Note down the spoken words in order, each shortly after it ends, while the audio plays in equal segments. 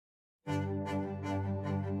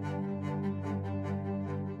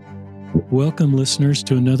Welcome, listeners,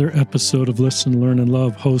 to another episode of Listen, Learn, and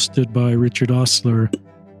Love, hosted by Richard Ostler.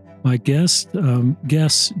 My guest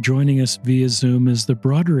joining us via Zoom is the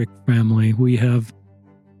Broderick family. We have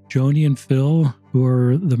Joni and Phil, who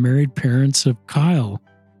are the married parents of Kyle,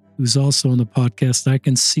 who's also on the podcast. I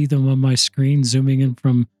can see them on my screen zooming in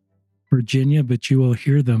from Virginia, but you will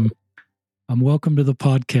hear them. Welcome to the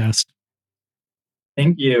podcast.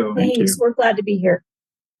 Thank you. Thanks. We're glad to be here.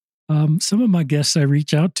 Some of my guests I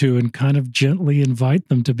reach out to and kind of gently invite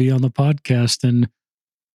them to be on the podcast. And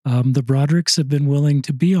the Brodericks have been willing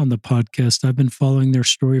to be on the podcast. I've been following their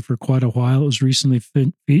story for quite a while. It was recently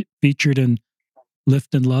featured in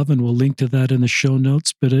Lift and Love, and we'll link to that in the show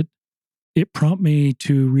notes. But it prompted me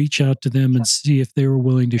to reach out to them and see if they were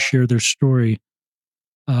willing to share their story.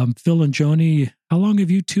 Phil and Joni, how long have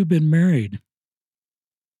you two been married?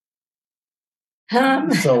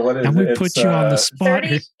 So what is and we put you on the spot.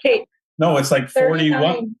 30, okay, No, it's like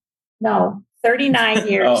 41. 39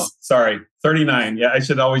 years. Oh, sorry. 39. Yeah, I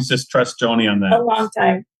should always just trust Joni on that. A long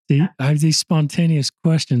time. See, I have these spontaneous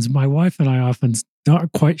questions. My wife and I often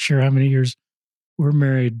not quite sure how many years we're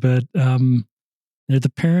married, but they're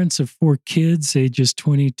the parents of 4 kids, ages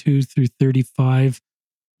 22 through 35.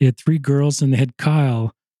 They had 3 girls, and they had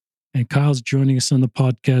Kyle. And Kyle's joining us on the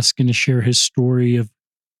podcast, going to share his story of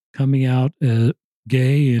coming out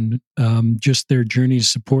gay and just their journey to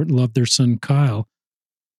support and love their son, Kyle.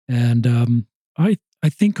 And I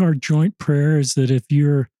think our joint prayer is that if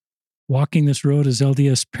you're walking this road as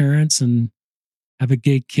LDS parents and have a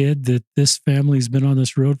gay kid, that this family's been on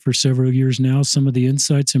this road for several years now. Some of the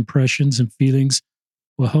insights, impressions, and feelings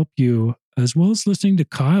will help you, as well as listening to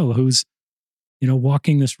Kyle, who's,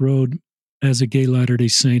 walking this road as a gay Latter-day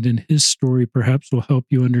Saint, and his story perhaps will help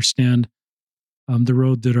you understand the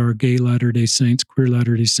road that our gay Latter-day Saints, queer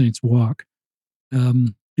Latter-day Saints walk.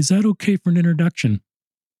 Is that okay for an introduction?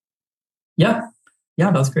 Yeah,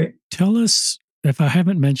 that's great. Tell us, if I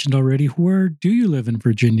haven't mentioned already, where do you live in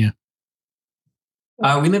Virginia?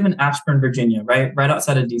 We live in Ashburn, Virginia, right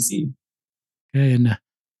outside of DC. Okay, and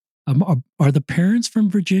are the parents from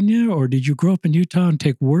Virginia, or did you grow up in Utah and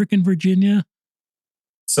take work in Virginia?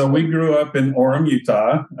 So we grew up in Orem,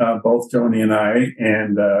 Utah, both Joni and I,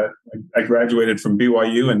 and I graduated from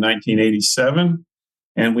BYU in 1987,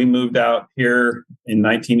 and we moved out here in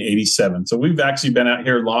 1987. So we've actually been out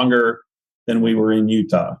here longer than we were in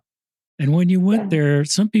Utah. And when you went there,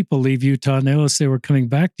 some people leave Utah and they always say we're coming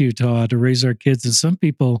back to Utah to raise our kids, and some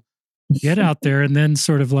people get out there and then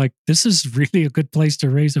sort of like, this is really a good place to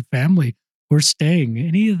raise a family. We're staying.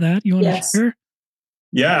 Any of that you want to share?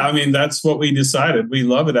 Yeah, I mean, that's what we decided. We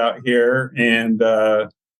love it out here. And,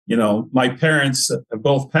 my parents have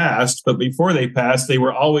both passed, but before they passed, they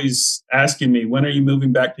were always asking me, when are you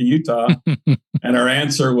moving back to Utah? And our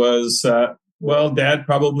answer was, well, Dad,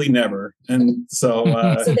 probably never. And so...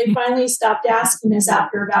 so they finally stopped asking us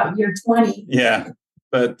after about year 20. Yeah,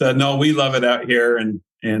 but no, we love it out here. And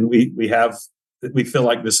we feel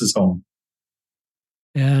like this is home.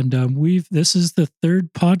 And this is the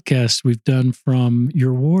 3rd podcast we've done from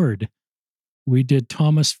your ward. We did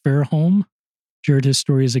Thomas Fairholm, shared his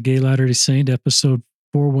story as a gay Latter-day Saint, episode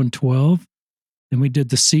 4112. Then we did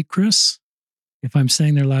the Seacrest, if I'm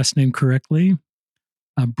saying their last name correctly.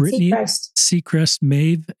 Brittany, Seacrest,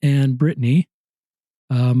 Maeve, and Brittany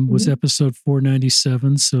was episode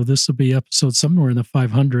 497. So this will be episode somewhere in the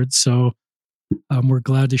 500s. So we're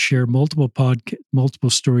glad to share multiple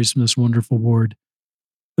stories from this wonderful ward.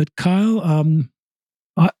 But Kyle,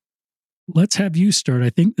 let's have you start. I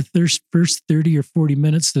think the first 30 or 40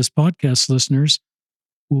 minutes of this podcast, listeners,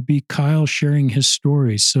 will be Kyle sharing his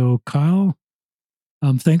story. So Kyle,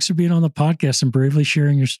 thanks for being on the podcast and bravely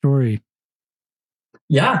sharing your story.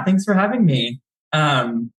 Yeah, thanks for having me.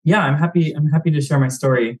 I'm happy to share my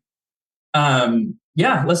story. I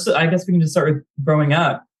guess we can just start with growing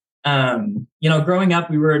up. Growing up,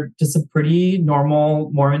 we were just a pretty normal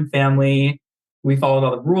Mormon family. We followed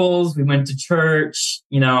all the rules. We went to church,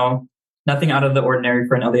 nothing out of the ordinary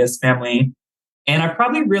for an LDS family. And I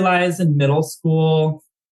probably realized in middle school,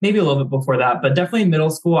 maybe a little bit before that, but definitely in middle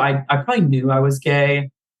school, I probably knew I was gay.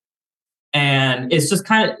 And it's just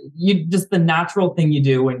kind of the natural thing you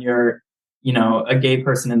do when you're, a gay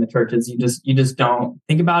person in the church is you just don't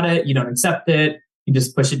think about it. You don't accept it. You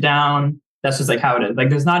just push it down. That's just like how it is. Like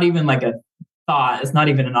there's not even like a thought. It's not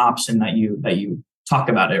even an option that you talk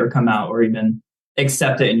about it or come out or even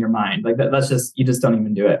accept it in your mind. Like that's just, you just don't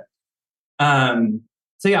even do it. I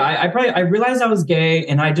realized I was gay,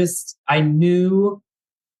 and I knew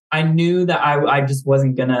that I just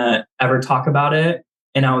wasn't gonna ever talk about it.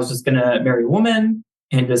 And I was just gonna marry a woman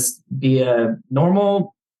and just be a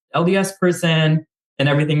normal LDS person and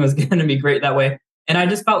everything was going to be great that way. And I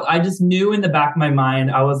just knew in the back of my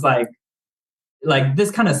mind, I was like this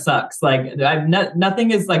kind of sucks. Like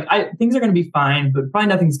nothing is like, things are going to be fine, but probably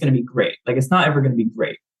nothing's going to be great. Like it's not ever going to be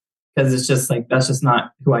great because it's just like, that's just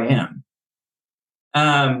not who I am.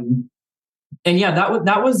 And yeah,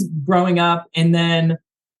 that was growing up. And then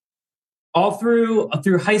all through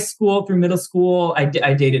high school, through middle school, I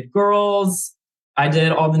dated girls. I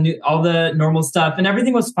did all the normal stuff, and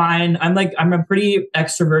everything was fine. I'm a pretty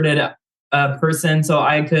extroverted person, so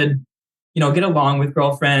I could, get along with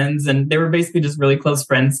girlfriends, and they were basically just really close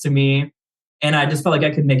friends to me. And I just felt like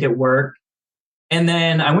I could make it work. And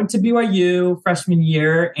then I went to BYU freshman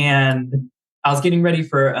year, and I was getting ready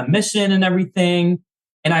for a mission and everything.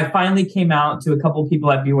 And I finally came out to a couple of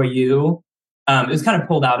people at BYU. It was kind of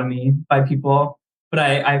pulled out of me by people, but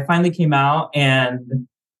I finally came out, and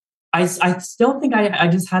I still think I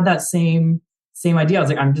just had that same idea. I was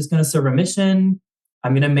like, I'm just going to serve a mission.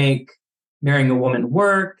 I'm going to make marrying a woman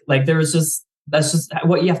work. Like that's just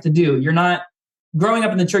what you have to do. You're not growing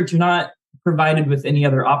up in the church. You're not provided with any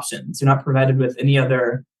other options. You're not provided with any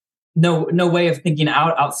other, no way of thinking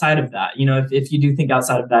outside of that. If you do think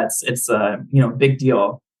outside of that, it's a, big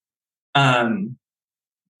deal. And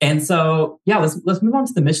so, yeah, let's move on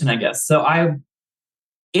to the mission, I guess. So I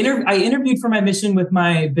interviewed for my mission with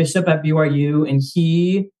my bishop at BYU, and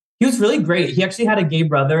he was really great. He actually had a gay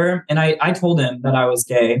brother, and I told him that I was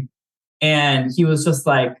gay, and he was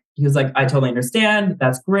like, I totally understand.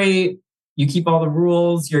 That's great. You keep all the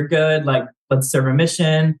rules. You're good. Like, let's serve a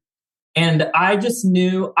mission. And I just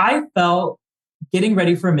knew, I felt getting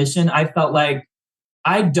ready for a mission, I felt like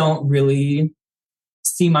I don't really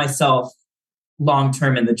see myself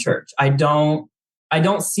long-term in the church. I don't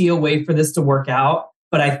see a way for this to work out,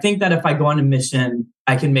 but I think that if I go on a mission,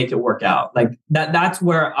 I can make it work out. Like that's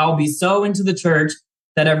where I'll be so into the church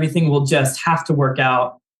that everything will just have to work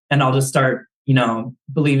out, and I'll just start,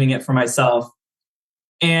 believing it for myself.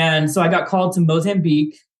 And so I got called to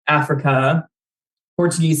Mozambique, Africa,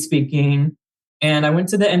 Portuguese speaking, and I went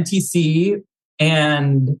to the MTC,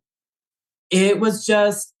 and it was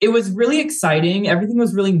really exciting. Everything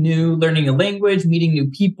was really new, learning a language, meeting new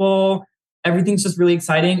people. Everything's just really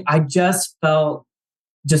exciting. I just felt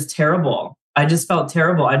terrible. I just felt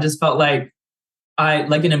terrible. I just felt like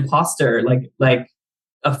an imposter, like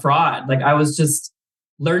a fraud. Like I was just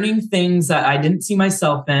learning things that I didn't see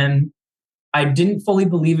myself in. I didn't fully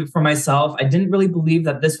believe it for myself. I didn't really believe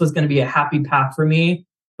that this was going to be a happy path for me,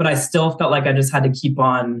 but I still felt like I just had to keep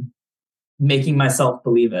on making myself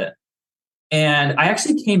believe it. And I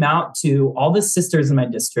actually came out to all the sisters in my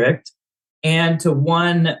district and to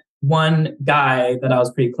one guy that I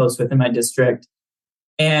was pretty close with in my district.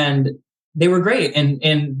 And they were great,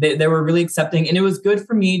 and they were really accepting. And it was good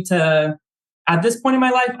for me to, at this point in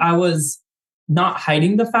my life, I was not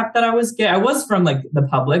hiding the fact that I was gay. I was from like the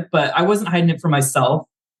public, but I wasn't hiding it from myself,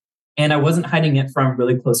 and I wasn't hiding it from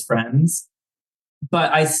really close friends.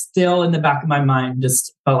 But I still, in the back of my mind,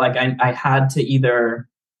 just felt like I had to either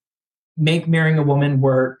make marrying a woman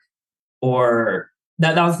work, or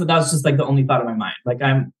that was just like the only thought in my mind. Like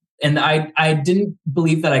I didn't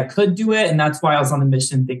believe that I could do it. And that's why I was on the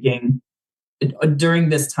mission thinking during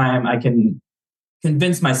this time, I can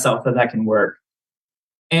convince myself that can work.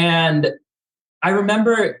 And I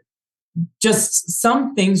remember just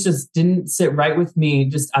some things just didn't sit right with me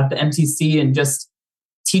just at the MTC and just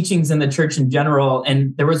teachings in the church in general.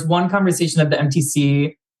 And there was one conversation at the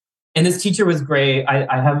MTC, and this teacher was great.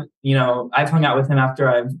 I've hung out with him after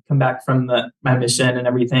I've come back from my mission and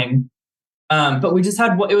everything. But we just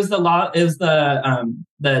had, it was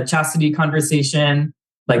the chastity conversation,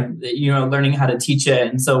 like, learning how to teach it.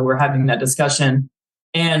 And so we're having that discussion,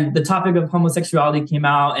 and the topic of homosexuality came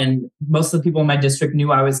out, and most of the people in my district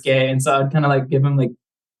knew I was gay. And so I'd kind of like give them like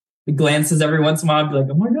the glances every once in a while. I'd be like,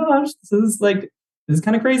 oh my gosh, this is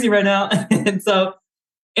kind of crazy right now.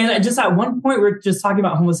 And just at one point, we're just talking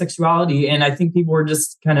about homosexuality, and I think people were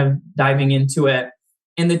just kind of diving into it.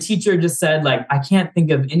 And the teacher just said, like, I can't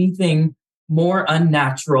think of anything more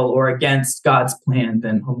unnatural or against God's plan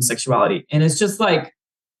than homosexuality. And it's just like,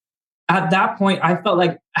 at that point, I felt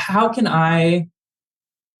like, how can I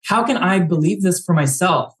believe this for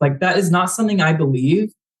myself? Like, that is not something I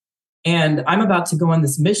believe. And I'm about to go on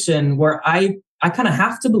this mission where I kind of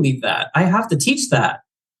have to believe that. I have to teach that.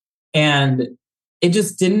 And it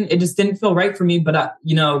just didn't feel right for me. But,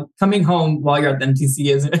 coming home while you're at the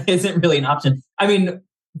MTC isn't really an option. I mean,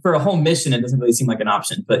 for a whole mission, it doesn't really seem like an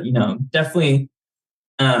option. But, definitely,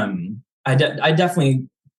 I definitely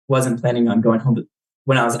wasn't planning on going home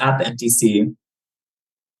when I was at the MTC.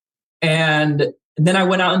 And then I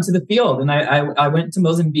went out into the field and I went to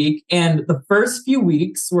Mozambique, and the first few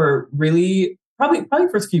weeks were really, probably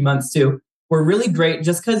first few months too, were really great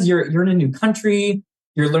just because you're in a new country,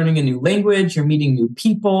 you're learning a new language, you're meeting new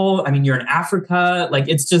people. I mean, you're in Africa. Like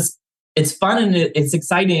it's fun and it's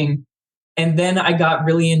exciting. And then I got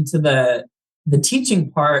really into the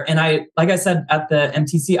teaching part. And like I said, at the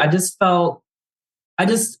MTC,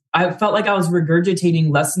 I felt like I was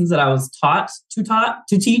regurgitating lessons that I was taught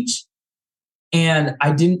to teach. And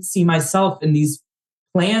I didn't see myself in these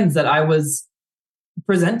plans that I was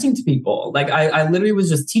presenting to people. Like I literally was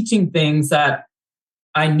just teaching things that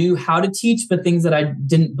I knew how to teach, but things that I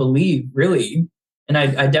didn't believe really. And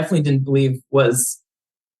I definitely didn't believe was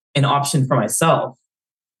an option for myself.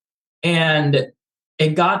 And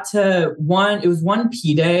it got to it was one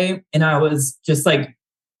P day, and I was just like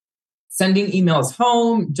sending emails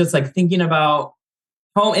home, just like thinking about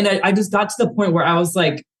home. And I just got to the point where I was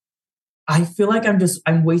like, I feel like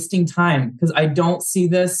I'm wasting time because I don't see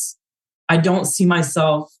this. I don't see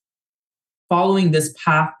myself following this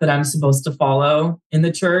path that I'm supposed to follow in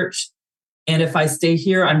the church. And if I stay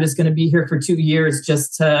here, I'm just going to be here for 2 years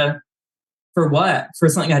just for what? For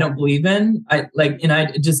something I don't believe in. And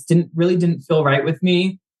I just didn't feel right with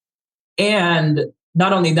me. And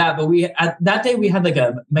not only that, but that day we had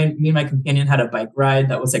me and my companion had a bike ride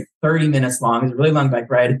that was like 30 minutes long. It was a really long bike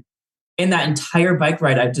ride. And that entire bike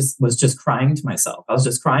ride, I was just crying to myself. I was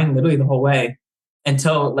just crying literally the whole way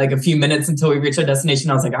until like a few minutes until we reached our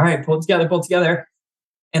destination. I was like, all right, pull it together.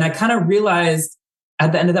 And I kind of realized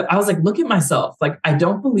at the end of that, I was like, look at myself. Like, I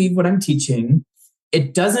don't believe what I'm teaching. I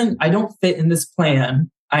don't fit in this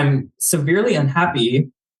plan. I'm severely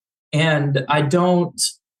unhappy. And I don't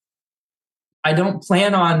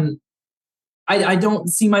plan on, I don't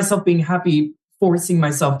see myself being happy forcing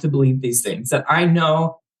myself to believe these things that I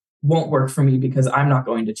know won't work for me because I'm not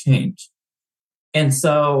going to change. And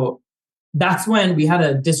so that's when we had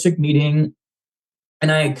a district meeting,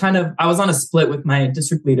 and I was on a split with my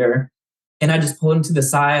district leader, and I just pulled him to the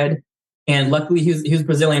side. And luckily he was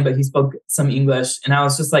Brazilian, but he spoke some English. And I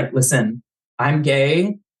was just like, listen, I'm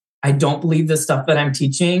gay. I don't believe the stuff that I'm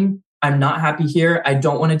teaching. I'm not happy here. I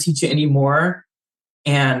don't want to teach it anymore.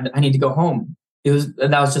 And I need to go home.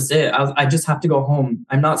 That was just it. I just have to go home.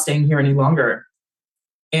 I'm not staying here any longer.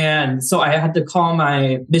 And so I had to call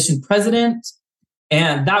my mission president,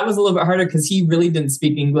 and that was a little bit harder because he really didn't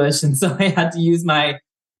speak English. And so I had to use my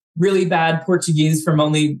really bad Portuguese from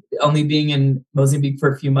only being in Mozambique for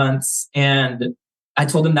a few months. And I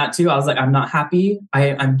told him that too. I was like, I'm not happy.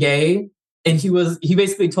 I'm gay. And he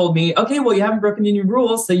basically told me, okay, well, you haven't broken any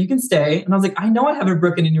rules, so you can stay. And I was like, I know I haven't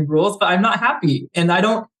broken any rules, but I'm not happy. And I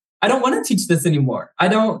don't want to teach this anymore. I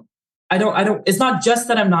don't, it's not just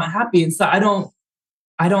that I'm not happy. It's that I don't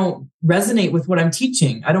resonate with what I'm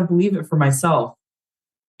teaching. I don't believe it for myself.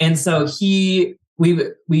 And so he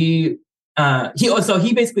basically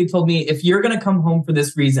told me, if you're going to come home for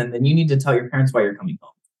this reason, then you need to tell your parents why you're coming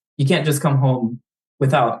home. You can't just come home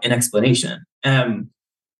without an explanation.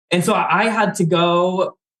 And so I had to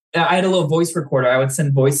go. I had a little voice recorder. I would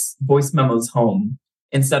send voice memos home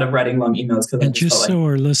instead of writing long emails. And just so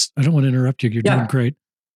our I don't want to interrupt you. You're doing great.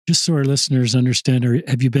 Just so our listeners understand,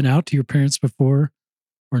 have you been out to your parents before,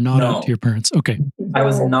 or not out to your parents? Okay. I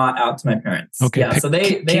was not out to my parents. Okay. Yeah. So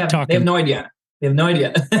they have no idea. They have no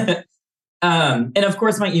idea. And of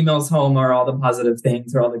course, my emails home are all the positive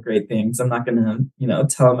things or all the great things. I'm not going to,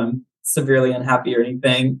 tell them I'm severely unhappy or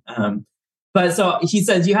anything. But so he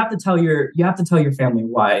says, you have to tell your family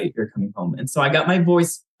why you're coming home. And so I got my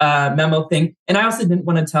voice memo thing. And I also didn't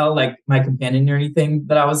want to tell like my companion or anything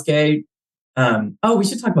that I was gay. We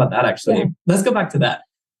should talk about that actually. Yeah. Let's go back to that.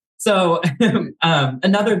 So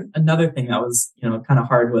another thing that was, kind of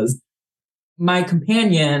hard was my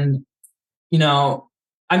companion, my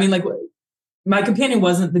companion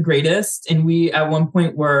wasn't the greatest. And we at one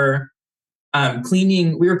point were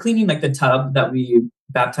cleaning like the tub that we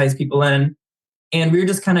baptize people in. And we were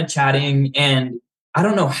just kind of chatting, and I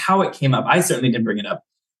don't know how it came up. I certainly didn't bring it up.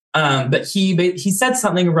 But he said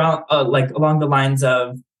something around like along the lines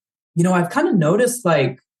of, I've kind of noticed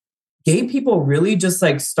like gay people really just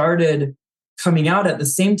like started coming out at the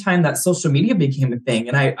same time that social media became a thing.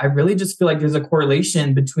 And I really just feel like there's a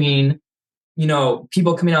correlation between,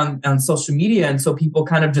 people coming on social media. And so people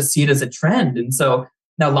kind of just see it as a trend. And so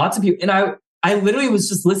now lots of people, and I literally was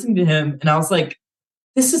just listening to him, and I was like,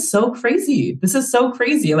 this is so crazy. This is so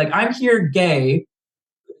crazy. Like, I'm here gay,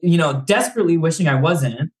 desperately wishing I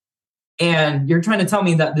wasn't. And you're trying to tell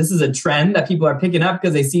me that this is a trend that people are picking up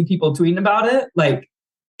because they see people tweeting about it. Like,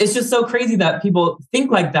 it's just so crazy that people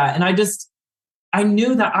think like that. And I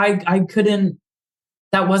knew that I couldn't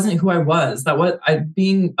that wasn't who I was. That was I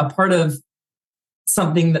being a part of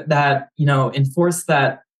something that enforced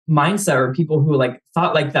that mindset, or people who like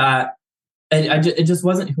thought like that. It just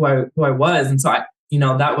wasn't who I was. And so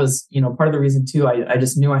that was, part of the reason too. I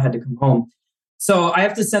just knew I had to come home. So I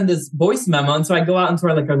have to send this voice memo. And so I go out into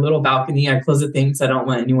our little balcony. I close the thing because I don't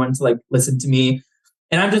want anyone to listen to me.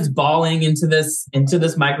 And I'm just bawling into this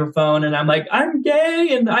microphone. And I'm like, I'm gay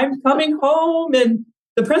and I'm coming home. And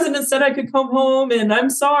the president said I could come home and I'm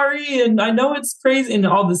sorry. And I know it's crazy and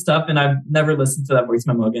all this stuff. And I've never listened to that voice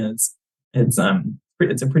memo again. It's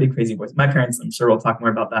a pretty crazy voice. My parents, I'm sure, will talk more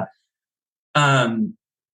about that.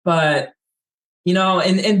 But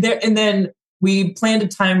and then we planned a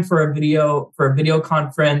time for a video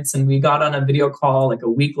conference, and we got on a video call a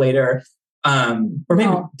week later, or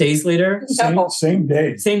maybe days later. Same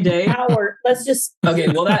day. Same day. Hour. Let's just. Okay.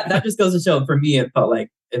 Well, that just goes to show. For me, it felt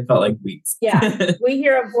like weeks. Yeah, we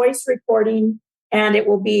hear a voice recording, and it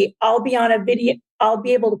will be. I'll be on a video. I'll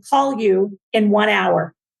be able to call you in 1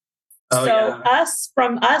 hour. Oh, so yeah.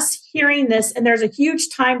 from us hearing this, and there's a huge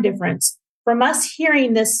time difference from us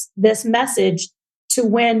hearing this message to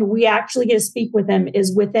when we actually get to speak with them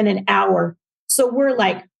is within an hour. So we're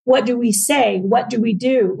like, what do we say? What do we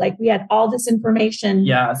do? We had all this information.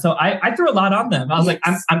 Yeah. So I threw a lot on them. I was like,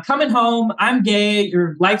 I'm coming home. I'm gay.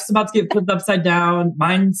 Your life's about to get flipped upside down.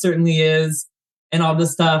 Mine certainly is. And all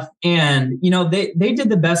this stuff. And, they did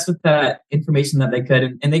the best with that information that they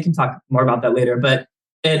could. And they can talk more about that later. But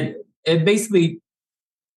it basically,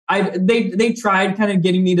 they tried kind of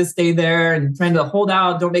getting me to stay there and trying to hold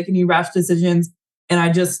out, don't make any rash decisions.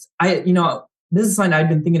 And this is something I've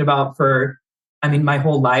been thinking about for, my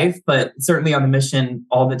whole life, but certainly on the mission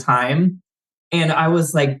all the time. And I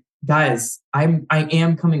was like, guys, I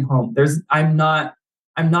am coming home. I'm not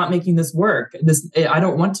making this work. I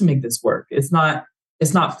don't want to make this work. It's not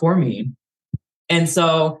for me. And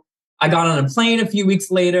so I got on a plane a few weeks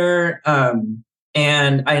later,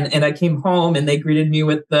 and I came home, and they greeted me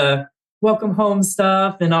with the welcome home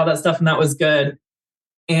stuff and all that stuff, and that was good.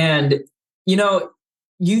 And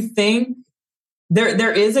you think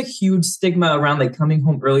there is a huge stigma around coming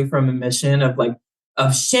home early from a mission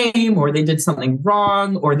of shame, or they did something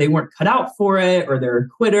wrong, or they weren't cut out for it, or they're a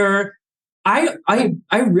quitter. I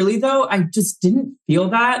really, though, I just didn't feel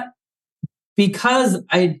that, because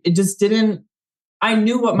I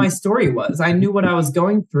knew what my story was. I knew what I was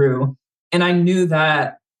going through, and I knew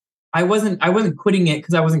that I wasn't quitting it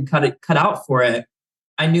because I wasn't cut out for it.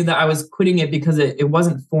 I knew that I was quitting it because it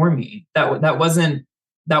wasn't for me. That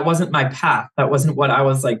wasn't my path. That wasn't what I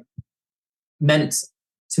was meant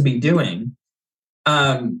to be doing.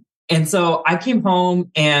 And so I came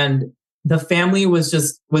home, and the family was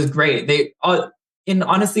great. And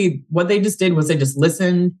honestly, what they just did was they just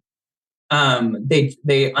listened.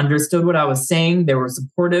 They understood what I was saying. They were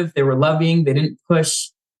supportive. They were loving. They didn't push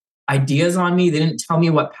ideas on me. They didn't tell me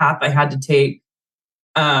what path I had to take.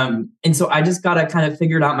 And so I just got to kind of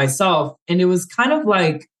figure it out myself. And it was kind of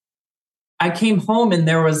I came home, and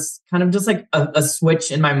there was kind of just a switch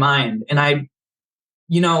in my mind. And I,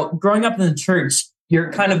 growing up in the church,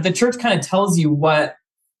 the church kind of tells you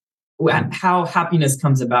how happiness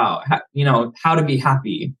comes about, how to be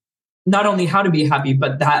happy. Not only how to be happy,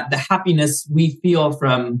 but that the happiness we feel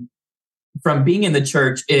from being in the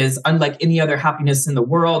church is unlike any other happiness in the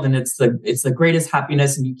world. And it's the greatest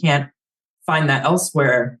happiness, and you can't find that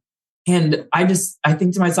elsewhere. And I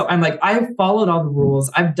think to myself, I'm like, I've followed all the rules.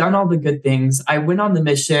 I've done all the good things. I went on the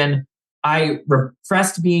mission. I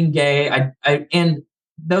repressed being gay. And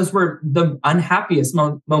those were the unhappiest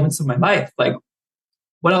moments of my life.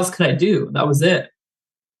 What else could I do? That was it.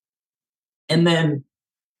 And then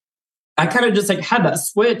I kind of just had that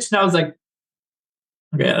switch, and I was like,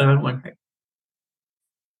 okay, I don't want to cry.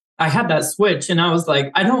 I had that switch, and I was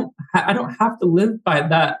like, I don't have to live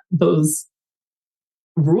by those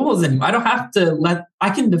rules anymore. I don't have to I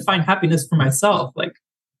can define happiness for myself.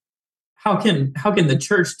 How can the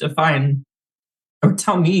church define or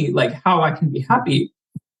tell me how I can be happy?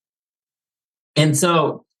 And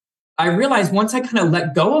so I realized once I kind of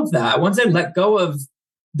let go of that, once I let go of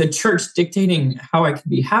the church dictating how I could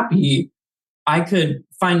be happy, I could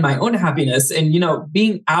find my own happiness. And,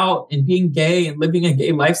 being out and being gay and living a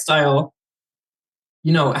gay lifestyle,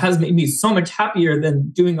 has made me so much happier than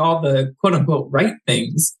doing all the quote unquote right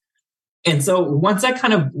things. And so once I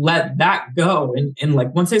kind of let that go, and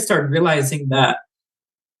once I started realizing that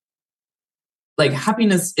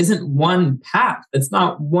happiness isn't one path, it's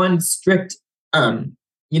not one strict, the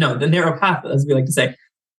narrow path, as we like to say,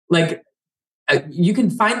 you can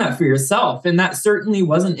find that for yourself. And that certainly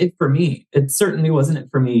wasn't it for me. It certainly wasn't it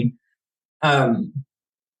for me.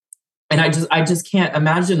 I just can't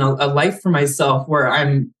imagine a life for myself where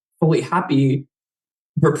I'm fully happy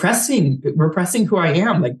repressing who I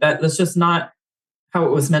am. Like that's just not how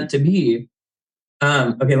it was meant to be.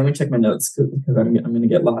 Okay, let me check my notes because I'm going to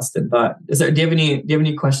get lost in thought. Do you have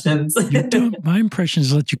any questions? My impression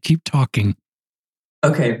is let you keep talking.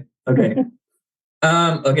 Okay. Okay,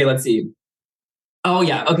 let's see. Oh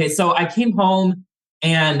yeah. Okay. So I came home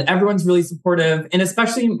and everyone's really supportive, and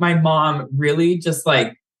especially my mom really just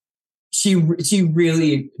like, she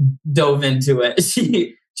really dove into it.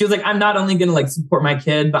 She was like, I'm not only going to like support my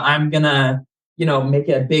kid, but I'm going to, make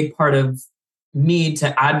it a big part of me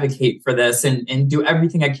to advocate for this and do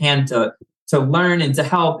everything I can to learn and to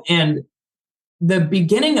help. And the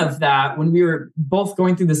beginning of that, when we were both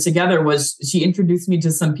going through this together, was she introduced me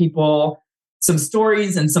to some people, some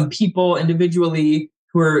stories, and some people individually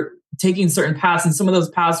who were taking certain paths. And some of those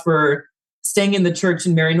paths were staying in the church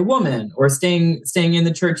and marrying a woman, or staying in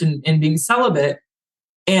the church and being celibate.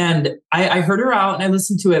 And I heard her out and I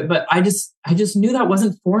listened to it, but I just knew that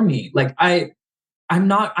wasn't for me. Like I'm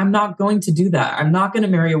not going to do that. I'm not going to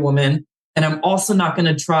marry a woman, and I'm also not going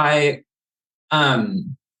to try to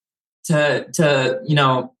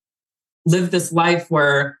live this life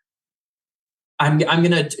where I'm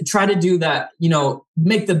going to try to do that,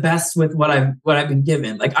 make the best with what I've been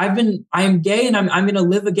given. Like I am gay, and I'm going to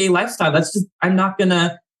live a gay lifestyle. That's just, I'm not going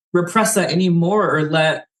to repress that anymore, or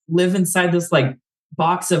live inside this like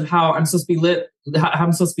box of how I'm supposed to be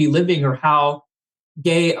living, or how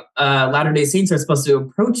gay Latter-day Saints are supposed to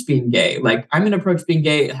approach being gay. Like I'm going to approach being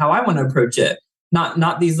gay how I want to approach it,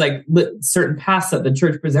 not these like certain paths that the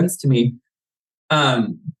church presents to me.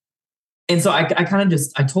 And so I kind of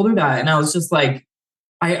I told her that, and I was just like,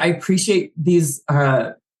 I appreciate these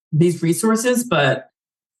resources, but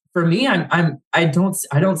for me, I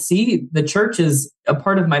don't see the church as a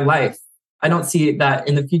part of my life. I don't see that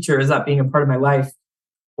in the future as that being a part of my life,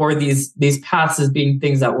 or these paths as being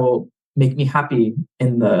things that will make me happy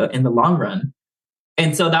in the long run.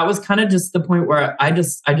 And so that was kind of just the point where I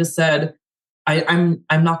just said, I'm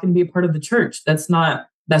not going to be a part of the church. That's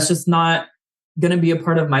just not going to be a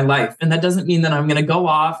part of my life. And that doesn't mean that I'm going to go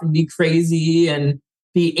off and be crazy and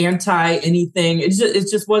be anti anything. It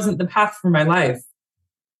just wasn't the path for my life.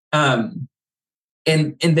 And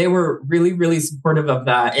they were really, really supportive of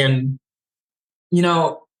that. And,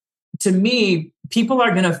 to me, people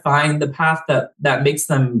are going to find the path that makes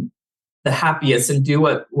them the happiest and do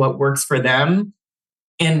what works for them.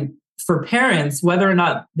 And for parents, whether or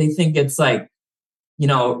not they think it's like,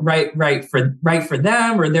 right for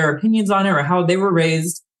them, or their opinions on it, or how they were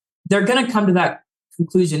raised, they're going to come to that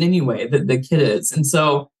conclusion anyway, that the kid is. And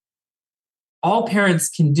so all parents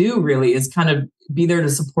can do really is kind of be there to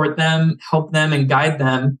support them, help them, and guide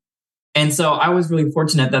them. And so I was really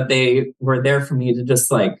fortunate that they were there for me to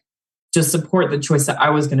just support the choice that I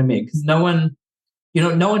was going to make, because no one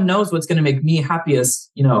knows what's going to make me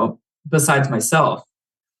happiest, besides myself.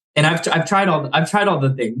 And I've tried all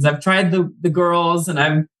the things. I've tried the girls, and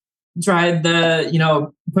I've tried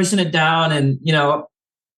the, pushing it down, and,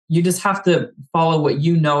 you just have to follow what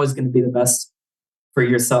is going to be the best for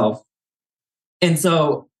yourself. And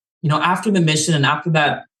so, after the mission and after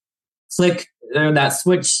that click or that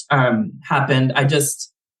switch happened, I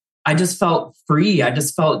just felt free. I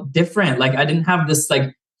just felt different. Like I didn't have this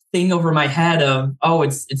like thing over my head of, oh,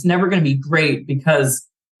 it's never going to be great because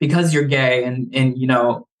you're gay, and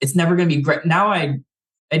it's never going to be great. Now I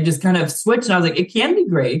just kind of switched, and I was like, it can be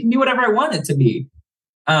great. It can be whatever I want it to be.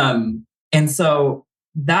 And so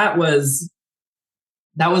that was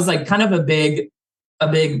like kind of a big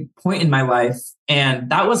point in my life. And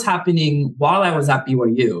that was happening while I was at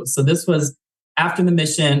BYU. So this was after the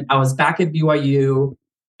mission. I was back at BYU.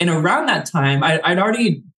 And around that time, I'd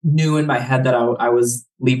already knew in my head that I was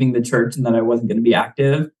leaving the church and that I wasn't going to be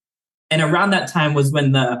active. And around that time was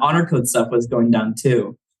when the honor code stuff was going down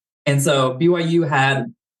too. And so BYU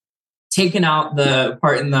had taken out the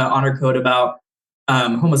part in the honor code about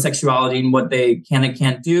homosexuality and what they can and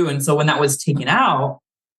can't do. And so when that was taken out,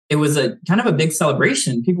 it was a kind of a big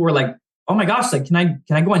celebration. People were like, oh my gosh, like, can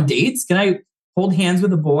I go on dates? Can I hold hands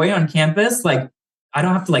with a boy on campus? Like, I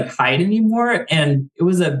don't have to like hide anymore. And it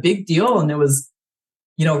was a big deal. And it was,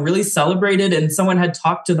 really celebrated. And someone had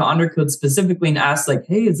talked to the honor code specifically and asked like,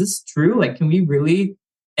 hey, is this true? Like, can we really?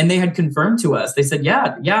 And they had confirmed to us. They said,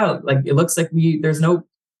 yeah. Like, it looks like there's no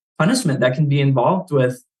punishment that can be involved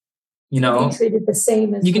with, Be treated the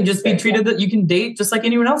same as you can just be treated that you can date just like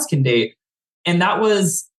anyone else can date. And that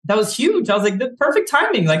was huge. I was like, the perfect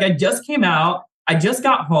timing. Like I just came out, I just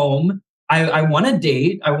got home. I want to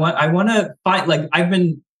date. I want to find, like, I've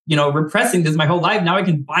been, repressing this my whole life. Now I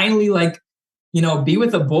can finally like be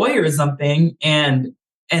with a boy or something. And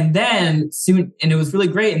then soon, and it was really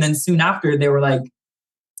great. And then soon after they were like,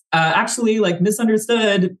 actually, like,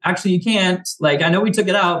 misunderstood. Actually, you can't. Like, I know we took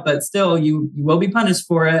it out, but still, you will be punished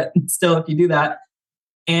for it. Still, if you do that.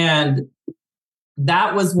 And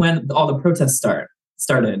that was when all the protests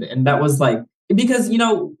started. And that was like, because,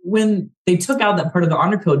 when they took out that part of the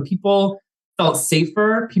honor code, people felt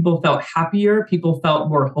safer, people felt happier, people felt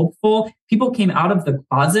more hopeful. People came out of the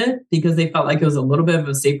closet because they felt like it was a little bit of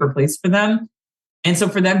a safer place for them. And so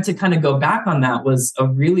for them to kind of go back on that was a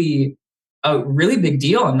really big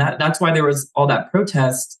deal. And that's why there was all that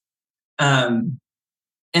protest. And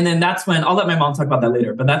then that's when, I'll let my mom talk about that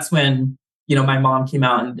later, but that's when, my mom came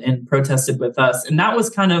out and protested with us. And that was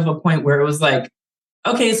kind of a point where it was like,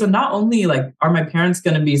 okay, so not only like are my parents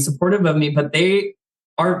going to be supportive of me, but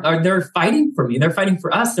they're fighting for me. They're fighting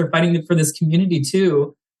for us. They're fighting for this community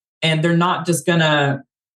too. And they're not just gonna,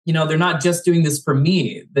 they're not just doing this for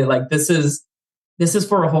me. They like, this is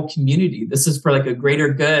for a whole community. This is for like a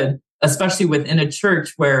greater good, especially within a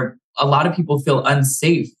church where a lot of people feel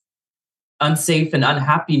unsafe and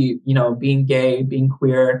unhappy, being gay, being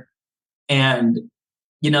queer. And,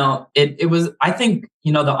 it was, I think,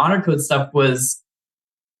 the honor code stuff was,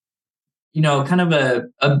 kind of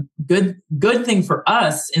a good thing for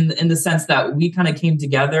us in the sense that we kind of came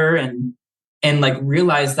together and like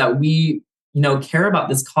realized that we, care about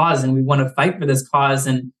this cause and we want to fight for this cause.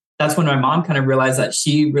 And that's when my mom kind of realized that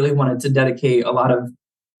she really wanted to dedicate a lot of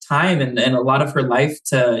time and a lot of her life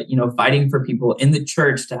to, fighting for people in the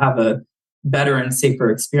church to have a better and safer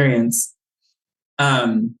experience.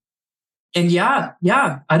 And yeah,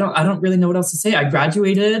 I don't really know what else to say. I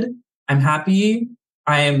graduated. I'm happy.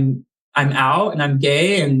 I'm out and I'm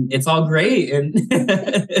gay and it's all great.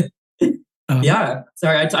 And yeah,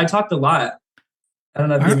 sorry, I talked a lot. I don't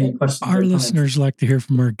know if you have any questions. Our listeners like to hear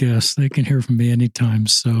from our guests. They can hear from me anytime.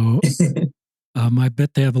 So I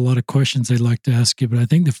bet they have a lot of questions they'd like to ask you, but I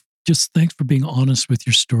think just thanks for being honest with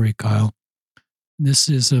your story, Kyle. This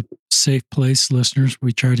is a safe place, listeners.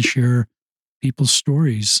 We try to share people's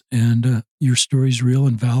stories, and your story's real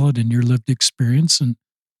and valid and your lived experience. And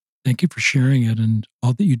thank you for sharing it and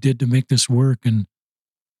all that you did to make this work. And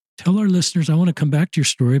tell our listeners, I want to come back to your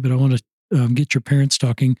story, but I want to get your parents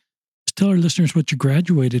talking. Just tell our listeners what you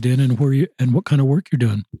graduated in and what kind of work you're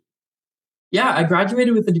doing. Yeah, I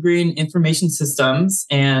graduated with a degree in information systems,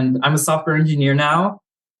 and I'm a software engineer now.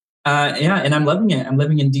 And I'm loving it. I'm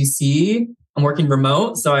living in DC. I'm working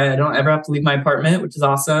remote, so I don't ever have to leave my apartment, which is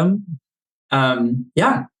awesome.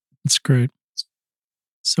 Yeah. That's great.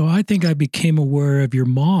 So I think I became aware of your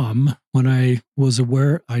mom when I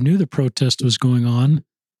knew the protest was going on.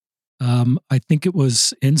 I think it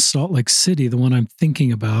was in Salt Lake City, the one I'm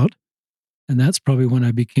thinking about. And that's probably when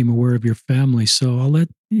I became aware of your family. So I'll let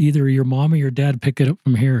either your mom or your dad pick it up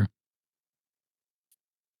from here.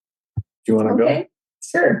 Do you want to go?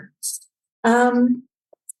 Sure.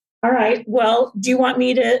 All right. Well, do you want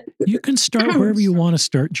me to? You can start wherever you want to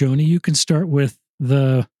start, Joni. You can start with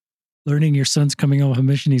the learning your son's coming out with a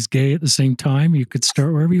mission he's gay at the same time. You could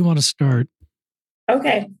start wherever you want to start.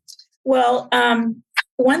 Okay. Well,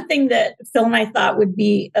 one thing that Phil and I thought would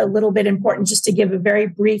be a little bit important, just to give a very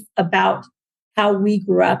brief about how we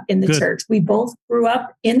grew up in the church. We both grew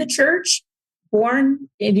up in the church, born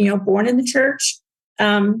in the church.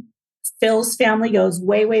 Phil's family goes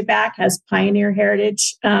way, way back, has pioneer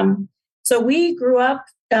heritage. So we grew up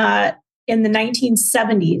in the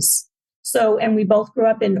 1970s. And we both grew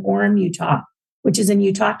up in Orem, Utah, which is in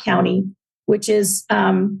Utah County, which is,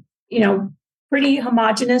 pretty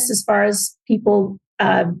homogenous as far as people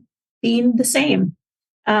being the same,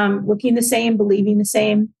 looking the same, believing the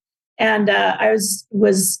same. And I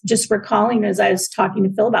was just recalling as I was talking to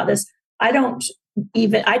Phil about this, I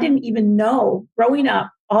didn't even know growing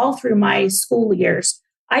up all through my school years,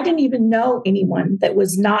 I didn't even know anyone that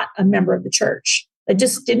was not a member of the church. That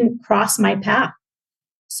just didn't cross my path.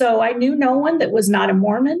 So I knew no one that was not a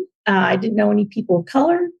Mormon. I didn't know any people of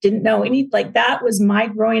color, didn't know any, like that was my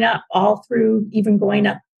growing up all through even going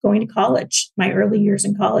to college, my early years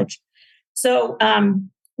in college. So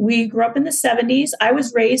we grew up in the 70s. I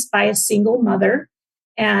was raised by a single mother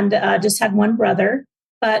and just had one brother.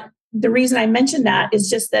 But the reason I mentioned that is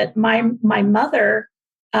just that my mother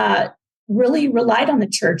really relied on the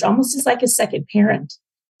church almost as like a second parent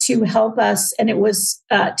to help us. And it was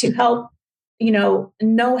to help,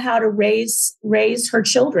 know how to raise her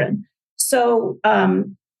children. So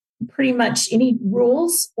pretty much any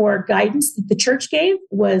rules or guidance that the church gave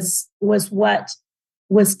was what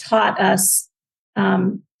was taught us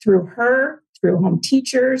through her, through home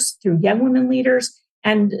teachers, through young women leaders,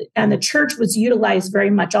 And the church was utilized very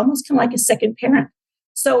much, almost kind of like a second parent.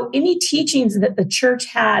 So any teachings that the church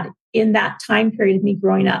had in that time period of me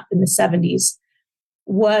growing up in the 70s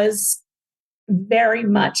was very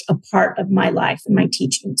much a part of my life and my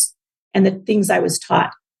teachings and the things I was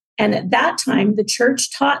taught. And at that time, the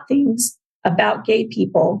church taught things about gay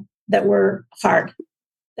people that were hard,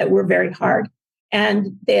 that were very hard.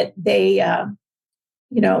 And that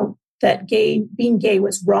that being gay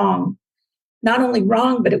was wrong. Not only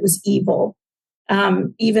wrong, but it was evil.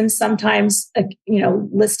 Even sometimes,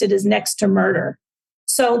 listed as next to murder.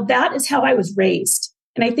 So that is how I was raised.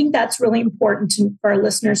 And I think that's really important for our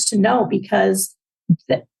listeners to know, because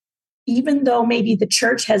even though maybe the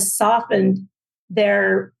church has softened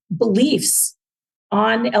their beliefs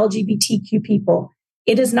on LGBTQ people,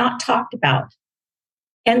 it is not talked about.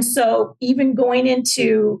 And so even going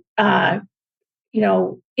into our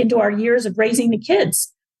years of raising the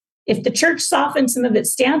kids, if the church softened some of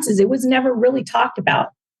its stances, it was never really talked about.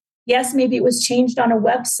 Yes, maybe it was changed on a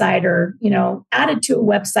website or, added to a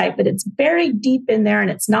website, but it's buried deep in there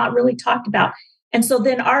and it's not really talked about. And so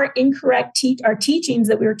then our incorrect our teachings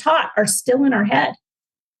that we were taught are still in our head.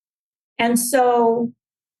 And so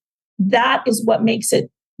that is what makes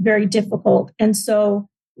it very difficult. And so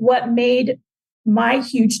what made my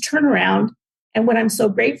huge turnaround, and what I'm so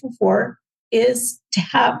grateful for, is to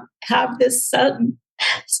have this son.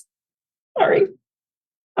 Sorry.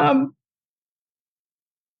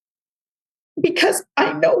 Because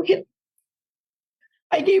I know him.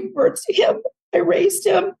 I gave birth to him. I raised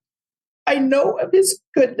him. I know of his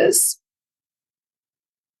goodness.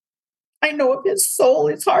 I know of his soul,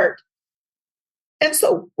 his heart. And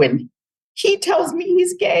so when he tells me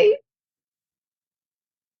he's gay,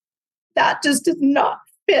 that just does not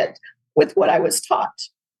fit with what I was taught.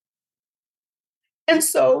 And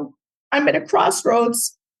so I'm at a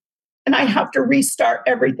crossroads and I have to restart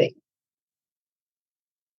everything.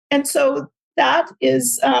 And so that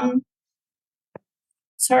is,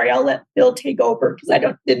 sorry, I'll let Bill take over because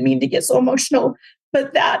I didn't mean to get so emotional,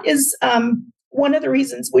 but that is one of the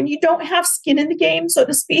reasons when you don't have skin in the game, so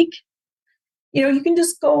to speak, you can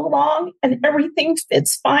just go along and everything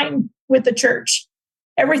fits fine with the church.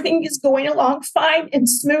 Everything is going along fine and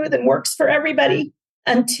smooth and works for everybody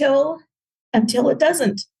until it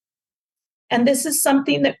doesn't. And this is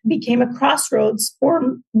something that became a crossroads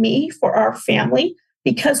for me, for our family,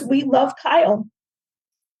 because we love Kyle.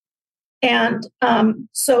 And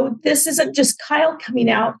so this isn't just Kyle coming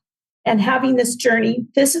out and having this journey.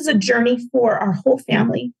 This is a journey for our whole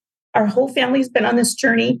family. Our whole family has been on this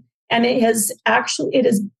journey, and it has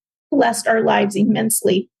blessed our lives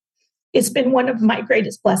immensely. It's been one of my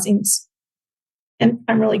greatest blessings. And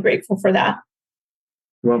I'm really grateful for that.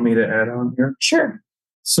 You want me to add on here? Sure.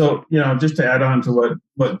 So, just to add on to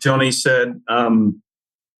what Joni said,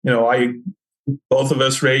 both of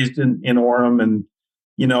us raised in Orem, and,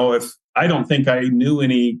 if I don't think I knew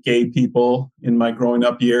any gay people in my growing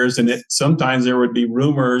up years, and sometimes there would be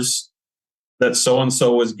rumors that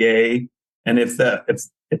so-and-so was gay. And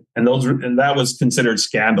that was considered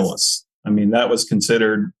scandalous. I mean, that was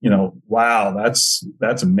considered, wow, that's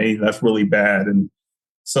amazing. That's really bad. And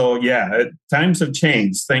so, times have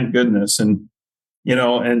changed, thank goodness. And,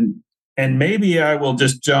 and maybe I will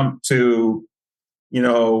just jump to,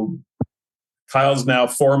 Kyle's now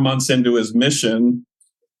 4 months into his mission.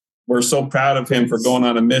 We're so proud of him for going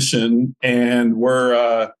on a mission, and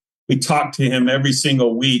we talk to him every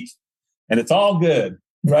single week, and it's all good,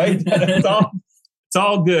 right? it's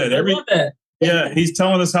all good. Yeah, he's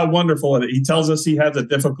telling us how wonderful it is. He tells us he has a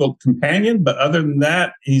difficult companion, but other than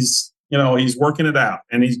that, he's working it out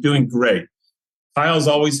and he's doing great. Kyle's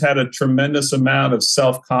always had a tremendous amount of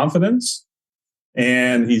self-confidence,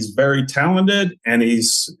 and he's very talented,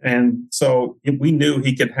 and so we knew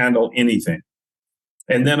he could handle anything.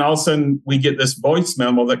 And then all of a sudden we get this voice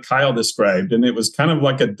memo that Kyle described, and it was kind of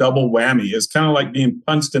like a double whammy. It's kind of like being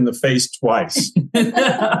punched in the face twice.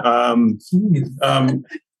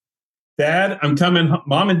 Dad, I'm coming.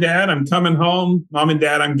 Mom and Dad, I'm coming home. Mom and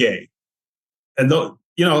Dad, I'm gay. And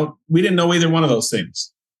we didn't know either one of those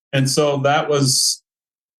things. And so that was,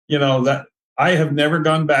 that I have never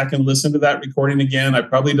gone back and listened to that recording again. I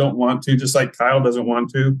probably don't want to, just like Kyle doesn't want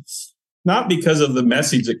to. Not because of the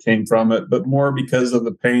message that came from it, but more because of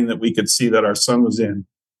the pain that we could see that our son was in.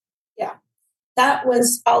 Yeah,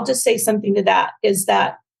 I'll just say something to that, is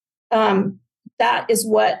that that is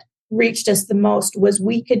what reached us the most, was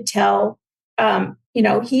we could tell,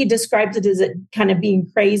 he describes it as it kind of being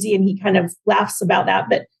crazy, and he kind of laughs about that,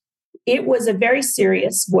 but it was a very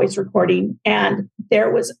serious voice recording, and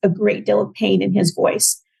there was a great deal of pain in his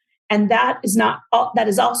voice. And that is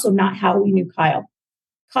also not how we knew Kyle.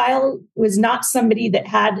 Kyle was not somebody that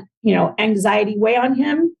had, anxiety weigh on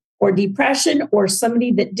him or depression or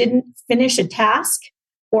somebody that didn't finish a task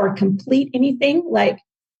or complete anything. Like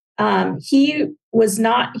he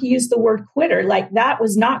used the word quitter. Like that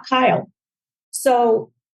was not Kyle.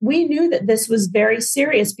 So we knew that this was very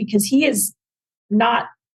serious because he is not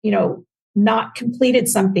completed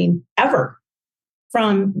something ever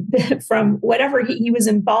from whatever he was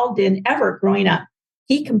involved in ever growing up.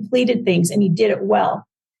 He completed things and he did it well.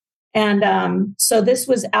 And so this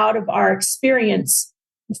was out of our experience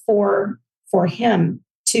for him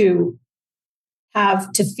to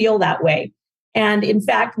have to feel that way. And in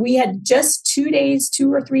fact, we had just 2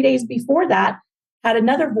 or 3 days before that had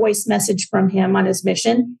another voice message from him on his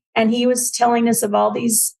mission. And he was telling us of all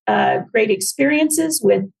these great experiences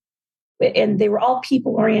and they were all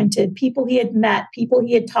people oriented, people he had met, people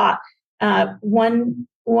he had taught.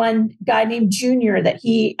 One guy named Junior that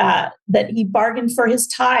he bargained for his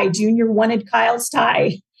tie. Junior wanted Kyle's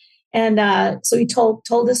tie. And so he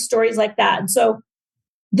told us stories like that. And so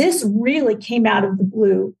this really came out of the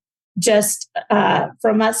blue, just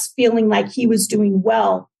from us feeling like he was doing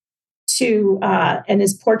well and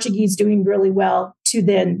his Portuguese doing really well, to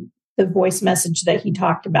then the voice message that he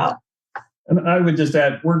talked about. And I would just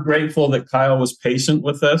add, we're grateful that Kyle was patient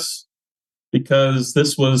with us, because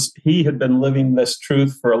he had been living this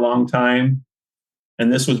truth for a long time,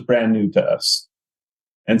 and this was brand new to us.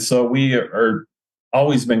 And so we are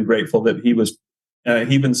always been grateful that he was,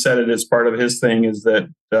 he even said it as part of his thing, is that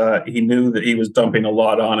he knew that he was dumping a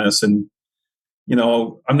lot on us. And,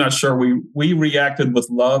 I'm not sure we reacted with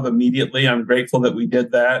love immediately. I'm grateful that we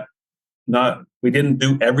did that. We didn't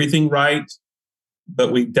do everything right,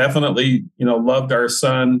 but we definitely, loved our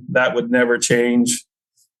son. That would never change.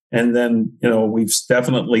 And then, we've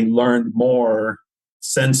definitely learned more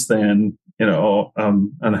since then,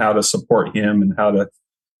 on how to support him and how to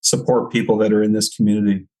support people that are in this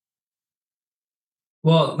community.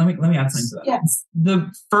 Well, let me add something to that. Yes.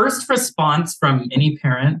 The first response from any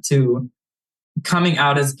parent to coming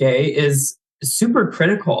out as gay is super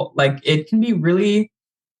critical. Like, it can be really,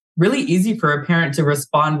 really easy for a parent to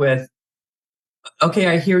respond with, okay,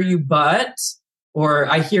 I hear you, or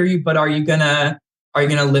I hear you, but are you gonna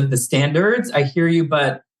live the standards? I hear you,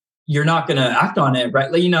 but you're not gonna act on it, right?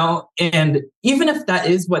 And even if that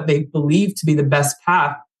is what they believe to be the best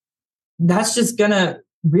path, that's just gonna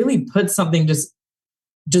really put something just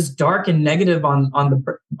dark and negative on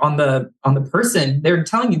the person. They're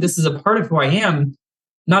telling you this is a part of who I am,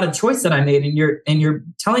 not a choice that I made, and you're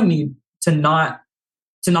telling me to not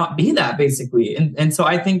be that, basically. And so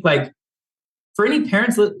I think, like, for any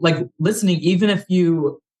parents like listening, even if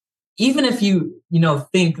you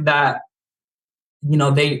think that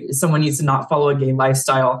someone needs to not follow a gay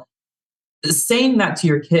lifestyle, saying that to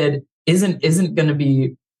your kid isn't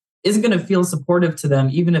going to feel supportive to them,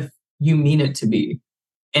 even if you mean it to be.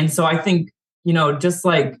 And so I think, just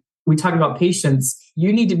like we talk about patience,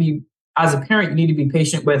 you need to be, as a parent, you need to be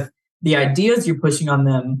patient with the ideas you're pushing on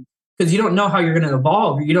them, because you don't know how you're going to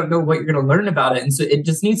evolve, or you don't know what you're going to learn about it. And so it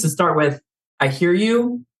just needs to start with, I hear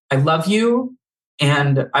you, I love you,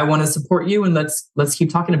 and I want to support you, and let's keep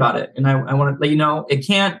talking about it. And I want to let you know, it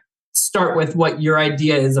can't start with what your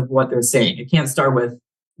idea is of what they're saying. It can't start with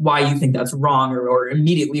why you think that's wrong, or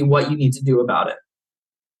immediately what you need to do about it.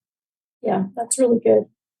 Yeah, that's really good.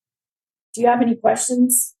 Do you have any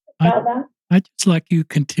questions about that? I just like you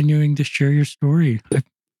continuing to share your story. I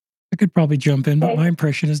could probably jump in, but my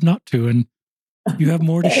impression is not to. And you have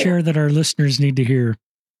more to share that our listeners need to hear.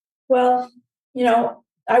 Well,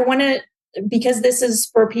 I want to, because this is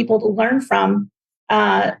for people to learn from,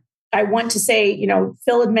 I want to say,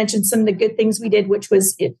 Phil had mentioned some of the good things we did, which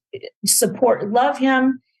was love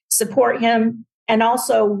him, support him. And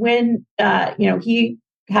also when, he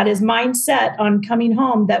had his mind set on coming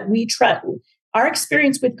home, that we trust. Our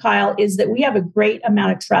experience with Kyle is that we have a great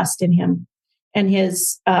amount of trust in him and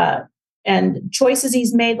his and choices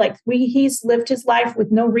he's made. Like he's lived his life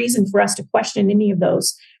with no reason for us to question any of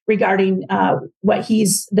those regarding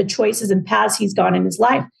the choices and paths he's gone in his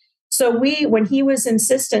life. So when he was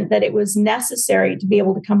insistent that it was necessary to be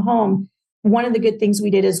able to come home, one of the good things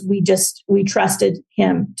we did is we trusted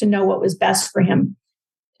him to know what was best for him.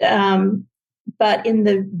 But in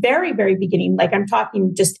the very, very beginning, like I'm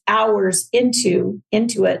talking just hours into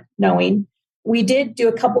it, knowing, we did do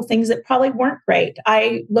a couple things that probably weren't great.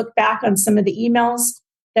 I look back on some of the emails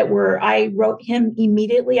I wrote him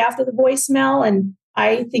immediately after the voicemail. And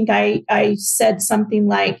I think I said something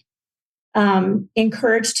like,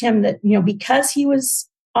 encouraged him that, because he was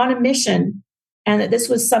on a mission and that this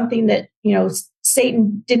was something that,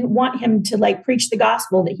 Satan didn't want him to like preach the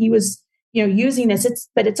gospel, that he was using this.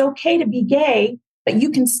 But it's okay to be gay, but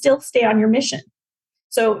you can still stay on your mission.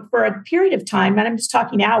 So for a period of time, and I'm just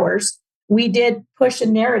talking hours, we did push a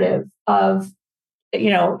narrative of,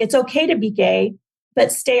 it's okay to be gay,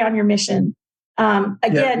 but stay on your mission.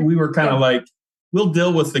 Again, we were kind of like, we'll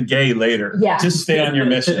deal with the gay later. Yeah. Just stay on your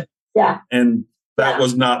mission. Yeah. And that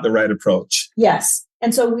was not the right approach. Yes.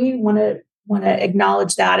 And so we want to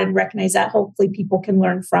acknowledge that and recognize that. Hopefully people can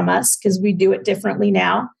learn from us because we do it differently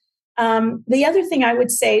now. The other thing I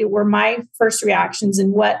would say were my first reactions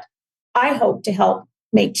and what I hope to help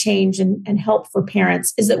make change and help for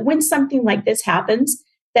parents is that when something like this happens,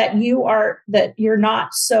 that you're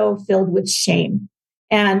not so filled with shame.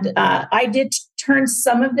 And I did turn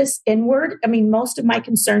some of this inward. I mean, most of my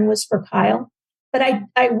concern was for Kyle, but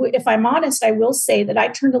if I'm honest, I will say that I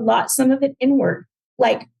turned some of it inward.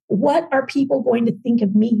 Like, what are people going to think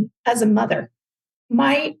of me as a mother?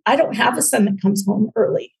 I don't have a son that comes home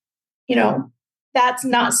early. That's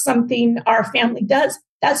not something our family does.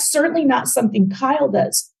 That's certainly not something Kyle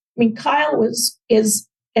does. I mean, Kyle is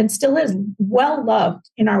and still is well loved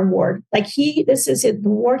in our ward. Like this is the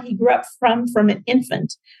ward he grew up from an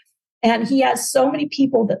infant. And he has so many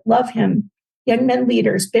people that love him, young men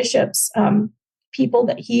leaders, bishops, people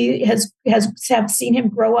that he has seen him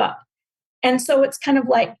grow up. And so it's kind of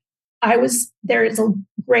like there is a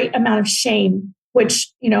great amount of shame,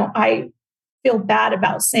 which, I feel bad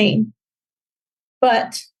about saying,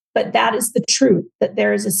 but that is the truth, that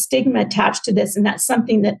there is a stigma attached to this. And that's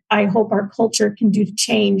something that I hope our culture can do to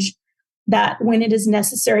change, that when it is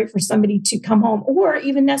necessary for somebody to come home or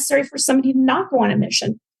even necessary for somebody to not go on a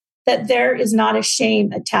mission, that there is not a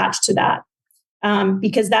shame attached to that.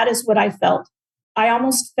 Because that is what I felt. I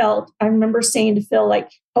remember saying to Phil,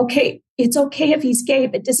 like, okay, it's okay if he's gay,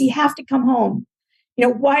 but does he have to come home?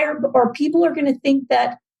 Why are people are going to think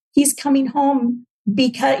that he's coming home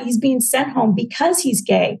because he's being sent home because he's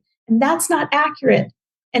gay? And that's not accurate.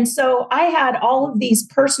 And so I had all of these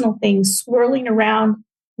personal things swirling around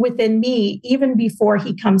within me even before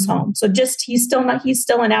he comes home. So he's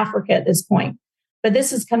still in Africa at this point. But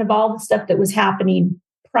this is kind of all the stuff that was happening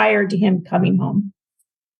prior to him coming home.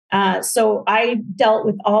 So I dealt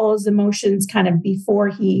with all those emotions kind of before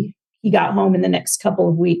he got home in the next couple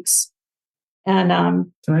of weeks. And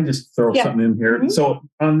can I just throw something in here? Mm-hmm. So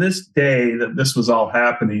on this day that this was all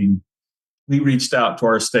happening, we reached out to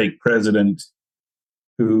our stake president,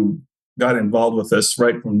 who got involved with us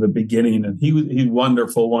right from the beginning. And he's a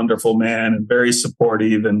wonderful, wonderful man and very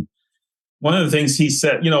supportive. And one of the things he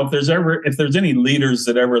said, if there's any leaders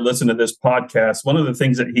that ever listen to this podcast, one of the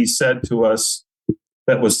things that he said to us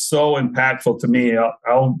that was so impactful to me,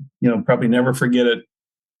 I'll probably never forget it.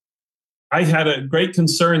 I had a great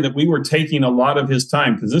concern that we were taking a lot of his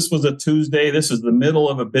time because this was a Tuesday. This is the middle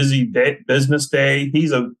of a busy business day.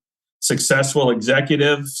 He's a successful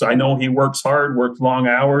executive. So I know he works hard, works long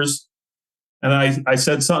hours. And I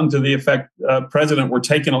said something to the effect, President, we're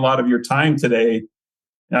taking a lot of your time today.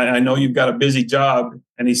 I know you've got a busy job.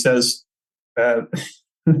 And he says,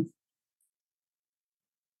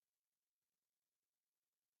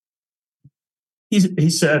 he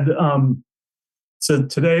said,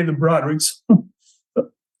 today the Brodricks, I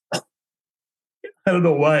don't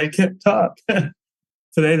know why I can't talk.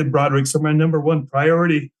 Today the Brodricks are my number one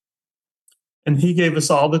priority. And he gave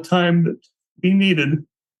us all the time that we needed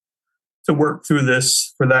to work through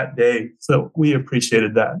this for that day. So we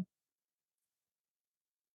appreciated that.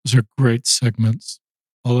 Those are great segments.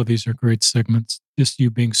 All of these are great segments. Just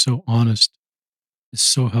you being so honest is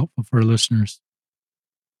so helpful for our listeners.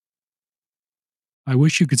 I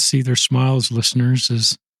wish you could see their smiles, listeners,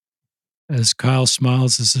 as Kyle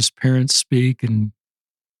smiles as his parents speak, and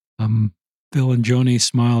Bill and Joni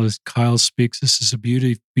smile as Kyle speaks. This is a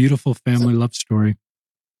beautiful family love story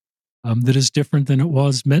that is different than it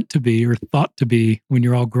was meant to be or thought to be when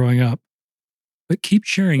you're all growing up. But keep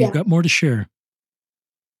sharing. Yeah. You've got more to share.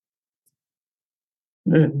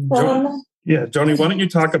 Joni, why don't you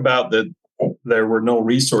talk about that? There were no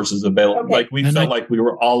resources available. Okay. Like we felt like we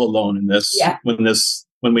were all alone in this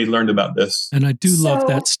when we learned about this. And I do love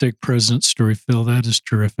that stake president story, Phil. That is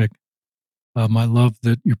terrific. I love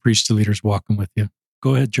that your priesthood leader's walking with you.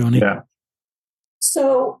 Go ahead, Joni. Yeah.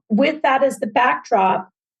 So with that as the backdrop,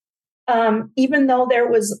 even though there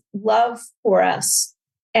was love for us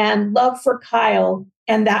and love for Kyle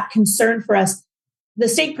and that concern for us, the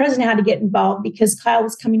stake president had to get involved because Kyle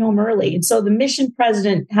was coming home early. And so the mission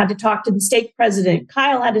president had to talk to the stake president.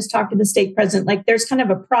 Kyle had to talk to the stake president. Like there's kind of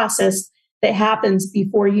a process that happens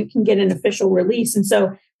before you can get an official release. And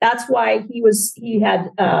so that's why he was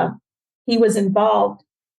involved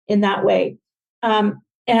in that way.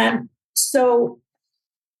 And so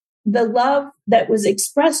the love that was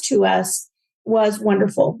expressed to us was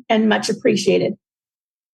wonderful and much appreciated.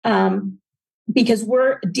 Because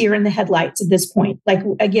we're deer in the headlights at this point. Like,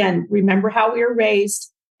 again, remember how we were raised,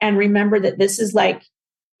 and remember that this is like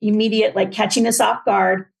immediate, like catching us off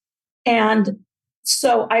guard. And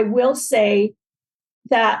so I will say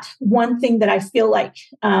that one thing that I feel like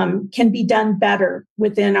can be done better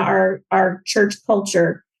within our church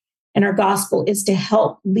culture and our gospel is to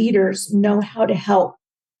help leaders know how to help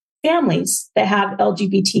families that have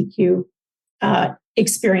LGBTQ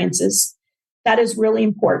experiences. That is really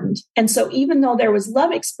important. And so even though there was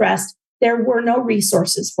love expressed, there were no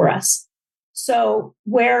resources for us. So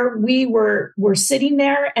where we were sitting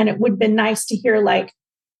there, and it would have been nice to hear, like,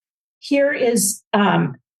 here's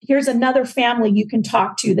another family you can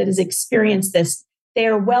talk to that has experienced this. They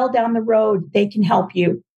are well down the road. They can help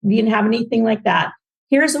you. We didn't have anything like that.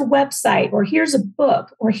 Here's a website, or here's a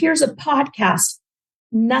book, or here's a podcast.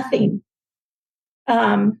 Nothing.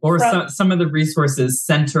 Some of the resources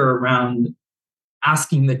center around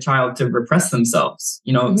asking the child to repress themselves,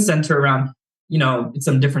 center around,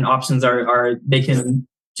 some different options are they can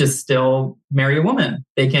just still marry a woman.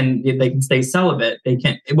 They can stay celibate. They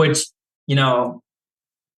can, which, you might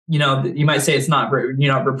say it's not, you're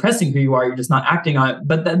not repressing who you are. You're just not acting on it.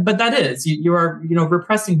 But that is, you are,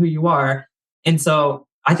 repressing who you are. And so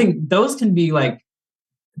I think those can be like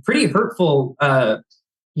pretty hurtful, hurtful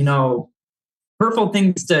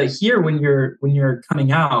things to hear when you're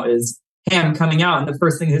coming out is, hey, I'm coming out. And the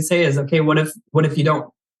first thing they say is, okay, what if you don't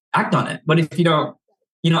act on it? What if you don't,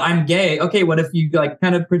 I'm gay. Okay, what if you like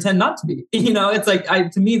kind of pretend not to be? It's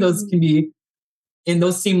like, to me, those can be, and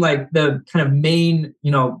those seem like the kind of main,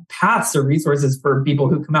 paths or resources for people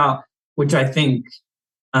who come out, which I think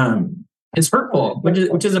is hurtful,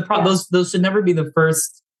 which is a problem. Those should never be the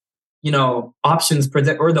first, options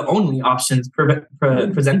present or the only options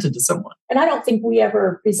presented to someone. And I don't think we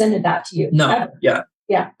ever presented that to you. No, yeah.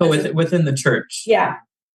 Yeah. But within the church. Yeah.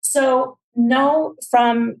 So no,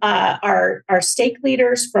 from our stake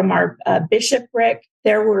leaders, from our bishopric,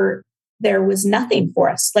 there was nothing for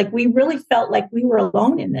us. Like, we really felt like we were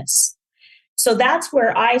alone in this. So that's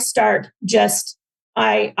where I start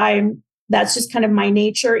that's just kind of my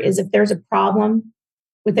nature, is if there's a problem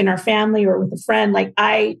within our family or with a friend, like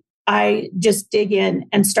I just dig in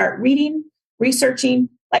and start reading, researching.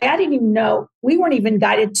 Like, I didn't even know, we weren't even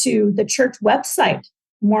guided to the church website,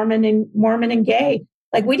 Mormon and Gay.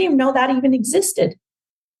 Like, we didn't even know that even existed.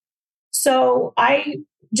 So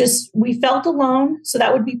we felt alone. So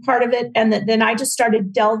that would be part of it. And then I just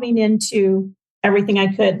started delving into everything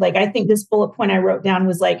I could. Like, I think this bullet point I wrote down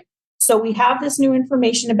was like, so we have this new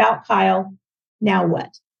information about Kyle. Now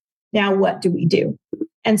what? Now what do we do?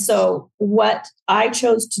 And so what I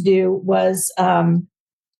chose to do was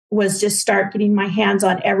just start getting my hands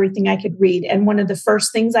on everything I could read. And one of the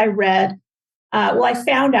first things I read, I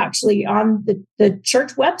found actually on the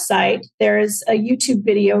church website, there is a YouTube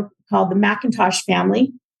video called The Macintosh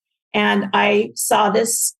Family. And I saw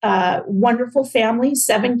this wonderful family,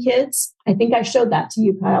 7 kids. I think I showed that to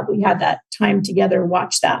you, Kyle. We had that time together,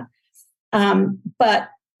 watch that. But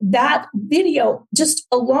that video just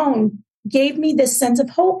alone gave me this sense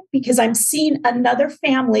of hope, because I'm seeing another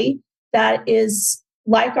family that is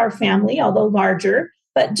like our family, although larger,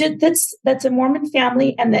 but that's a Mormon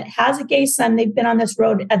family and that has a gay son. They've been on this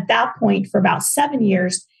road at that point for about 7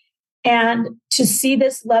 years. And to see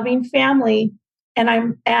this loving family,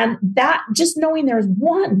 and that just knowing there's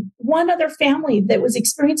one other family that was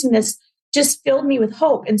experiencing this just filled me with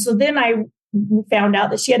hope. And so then I found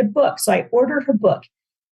out that she had a book. So I ordered her book.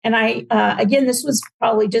 And again, this was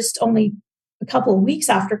probably just only a couple of weeks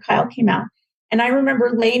after Kyle came out. And I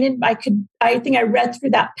remember laying in, I think I read through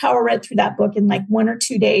that book in like 1 or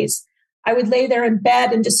 2 days. I would lay there in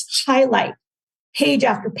bed and just highlight page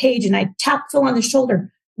after page. And I'd tap Phil on the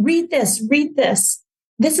shoulder, read this.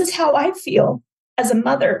 This is how I feel as a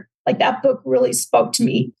mother. Like, that book really spoke to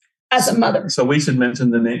me as a mother. So we should mention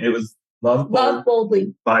the name. It was Love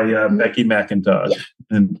Boldly by Becky McIntosh,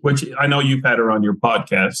 and which I know you've had her on your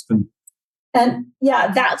podcast. And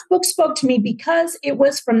yeah, that book spoke to me because it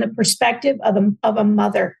was from the perspective of a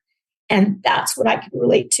mother. And that's what I could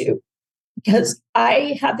relate to, because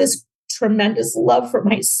I have this tremendous love for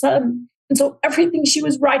my son. And so everything she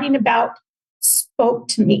was writing about spoke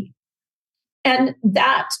to me. And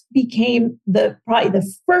that became probably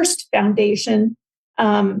the first foundation,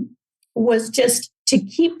 was just to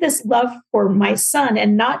keep this love for my son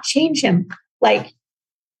and not change him,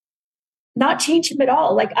 not change him at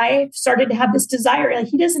all. Like, I started to have this desire, like,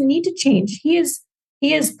 he doesn't need to change. He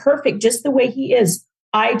is perfect just the way he is.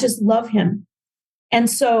 I just love him. And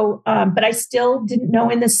so, but I still didn't know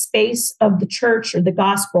in the space of the church or the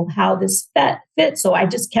gospel how this fit. So I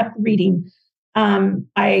just kept reading.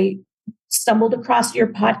 I stumbled across your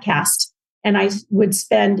podcast, and I would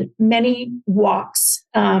spend many walks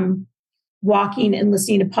walking and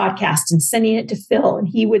listening to podcasts and sending it to Phil, and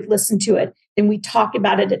he would listen to it. Then we talk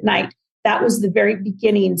about it at night. That was the very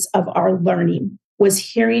beginnings of our learning, was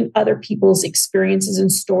hearing other people's experiences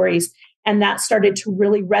and stories. And that started to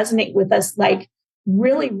really resonate with us, like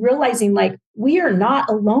really realizing like we are not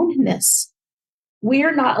alone in this. We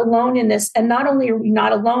are not alone in this. And not only are we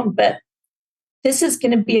not alone, but this is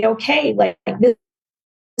going to be okay. Like this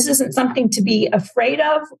isn't something to be afraid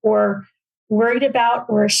of or worried about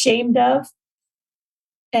or ashamed of.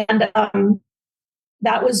 And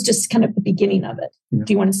that was just kind of the beginning of it. Yeah.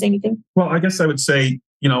 Do you want to say anything? Well, I guess I would say,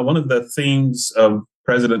 one of the themes of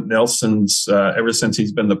President Nelson's, ever since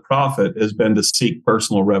he's been the prophet, has been to seek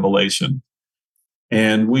personal revelation.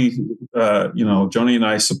 And we, Joni and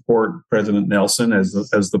I support President Nelson as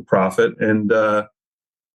the prophet, and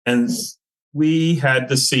we had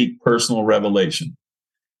to seek personal revelation.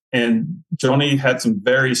 And Joni had some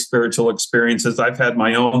very spiritual experiences. I've had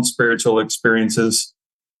my own spiritual experiences.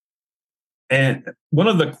 And one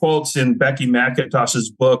of the quotes in Becky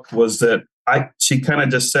McIntosh's book was that she kind of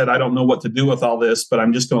just said, I don't know what to do with all this, but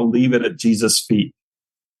I'm just going to leave it at Jesus' feet.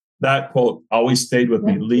 That quote always stayed with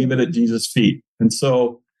me, leave it at Jesus' feet. And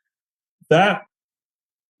so that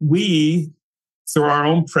we, through our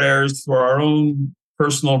own prayers, through our own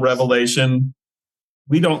personal revelation,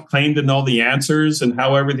 we don't claim to know the answers and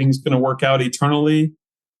how everything's going to work out eternally,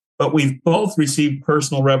 but we've both received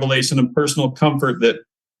personal revelation and personal comfort that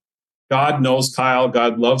God knows Kyle,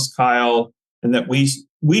 God loves Kyle, and that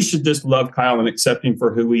we should just love Kyle and accept him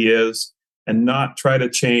for who he is and not try to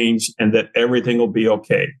change, and that everything will be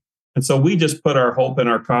okay. And so we just put our hope and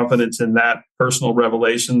our confidence in that personal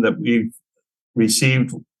revelation that we've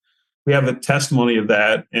received. We have a testimony of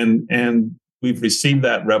that, and we've received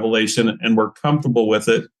that revelation, and we're comfortable with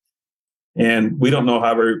it. And we don't know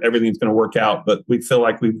how everything's going to work out, but we feel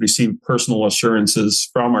like we've received personal assurances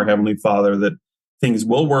from our Heavenly Father that things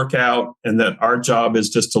will work out, and that our job is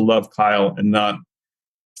just to love Kyle and not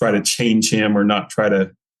try to change him or not try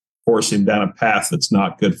to force him down a path that's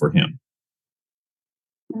not good for him.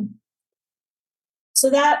 So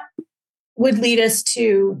that would lead us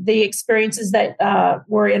to the experiences that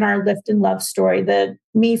were in our Lift and Love story,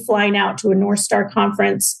 me flying out to a North Star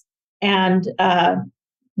conference and the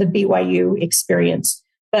BYU experience.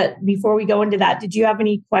 But before we go into that, did you have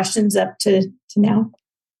any questions up to now?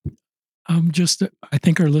 I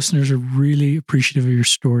think our listeners are really appreciative of your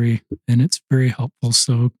story, and it's very helpful.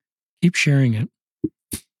 So keep sharing it.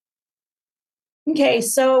 Okay,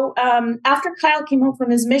 so after Kyle came home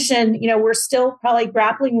from his mission, we're still probably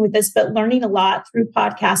grappling with this, but learning a lot through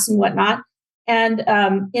podcasts and whatnot. And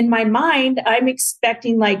in my mind, I'm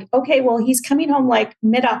expecting like, okay, well, he's coming home like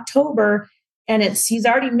mid-October, and he's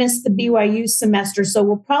already missed the BYU semester, so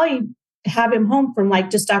we'll probably have him home from like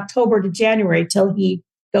just October to January till he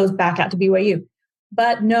goes back out to BYU.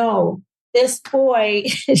 But no, this boy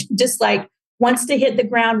just like wants to hit the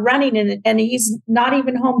ground running, and he's not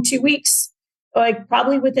even home 2 weeks. Like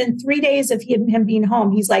probably within 3 days of him being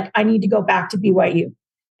home, he's like, I need to go back to BYU.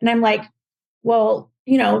 And I'm like, well,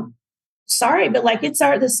 sorry, but like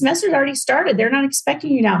the semester's already started. They're not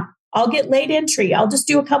expecting you now. I'll get late entry. I'll just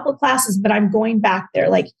do a couple of classes, but I'm going back there.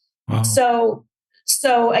 Like, wow.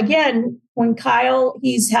 So again, when Kyle,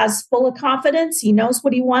 has full of confidence, he knows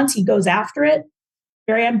what he wants. He goes after it,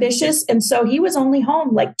 very ambitious. And so he was only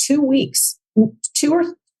home like 2 weeks, 2 or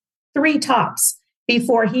 3 tops,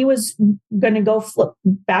 before he was going to go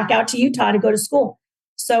back out to Utah to go to school.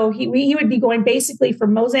 So he would be going basically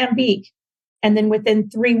from Mozambique, and then within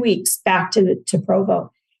 3 weeks back to Provo.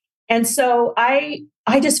 And so I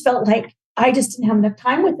just felt like I just didn't have enough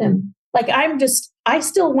time with him. Like I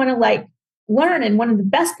still want to like learn. And one of the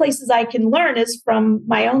best places I can learn is from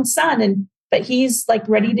my own son. But he's like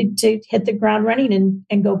ready to hit the ground running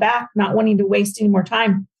and go back, not wanting to waste any more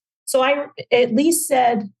time. So I at least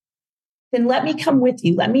said, then let me come with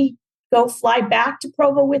you. Let me go fly back to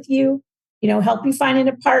Provo with you, help you find an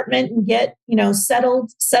apartment and get,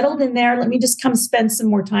 settled in there. Let me just come spend some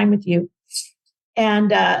more time with you.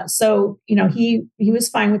 And so, he was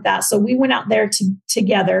fine with that. So we went out there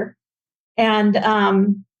together, and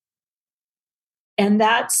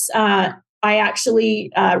that's, I actually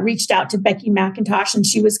reached out to Becky McIntosh, and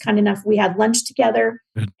she was kind enough. We had lunch together.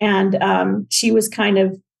 Good. And she was kind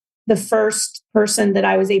of the first person that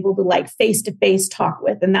I was able to like face-to-face talk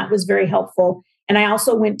with. And that was very helpful. And I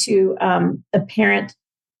also went to a parent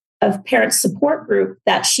support group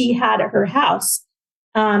that she had at her house.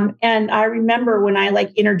 And I remember when I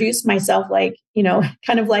like introduced myself, like, you know,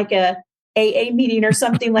 kind of like a AA meeting or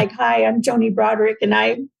something, like, hi, I'm Joni Broderick and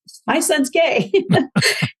my son's gay.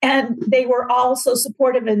 And they were all so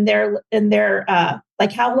supportive in their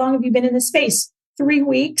like, how long have you been in this space? 3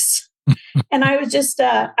 weeks. And I was just,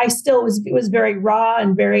 it was very raw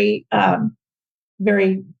and very,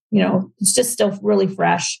 very, you know, it's just still really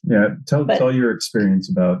fresh. Yeah. Tell your experience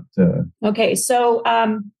about. Okay. So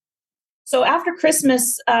after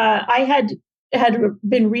Christmas, I had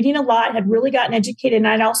been reading a lot, had really gotten educated, and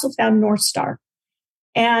I'd also found North Star.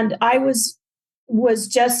 And I was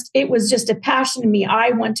just a passion to me. I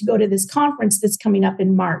want to go to this conference that's coming up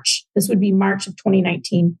in March. This would be March of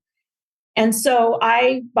 2019. And so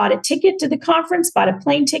I bought a ticket to the conference, bought a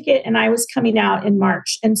plane ticket, and I was coming out in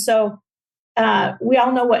March. And so we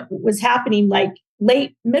all know what was happening, like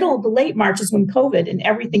middle of the late March is when COVID and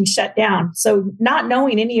everything shut down. So not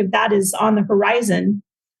knowing any of that is on the horizon,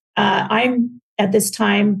 I'm at this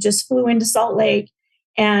time just flew into Salt Lake,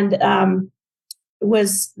 and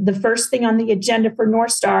was the first thing on the agenda for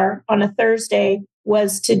North Star on a Thursday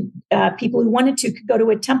was to people who wanted to could go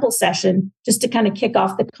to a temple session just to kind of kick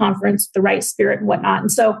off the conference, the right spirit and whatnot.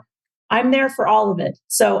 And so I'm there for all of it.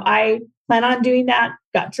 So I plan on doing that,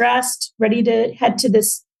 got dressed, ready to head to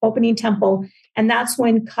this opening temple. And that's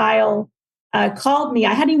when Kyle called me.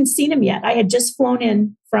 I hadn't even seen him yet. I had just flown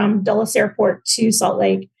in from Dulles Airport to Salt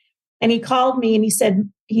Lake. And he called me and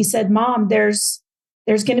he said, Mom, there's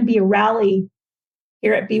going to be a rally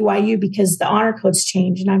here at BYU because the honor code's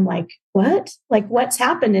changed. And I'm like, what? Like, what's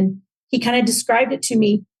happened? And he kind of described it to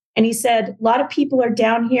me. And he said, a lot of people are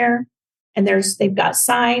down here and they've got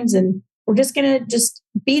signs, and we're just going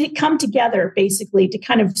to come together basically to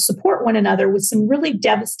kind of support one another with some really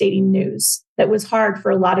devastating news that was hard for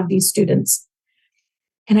a lot of these students.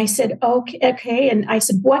 And I said, okay. And I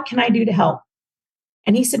said, what can I do to help?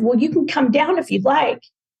 And he said, well, you can come down if you'd like.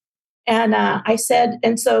 And I said,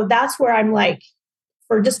 and so that's where I'm like,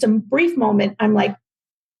 for just a brief moment, I'm like,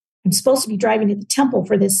 I'm supposed to be driving to the temple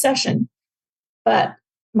for this session, but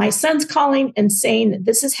my son's calling and saying that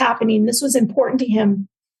this is happening. This was important to him.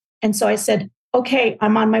 And so I said, okay,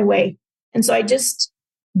 I'm on my way. And so I just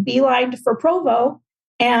beelined for Provo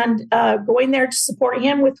and going there to support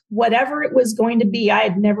him with whatever it was going to be. I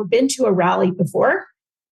had never been to a rally before,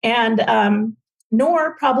 and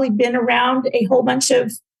nor probably been around a whole bunch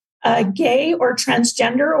of gay or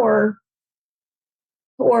transgender or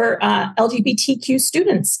LGBTQ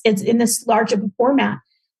students. It's in this large of a format.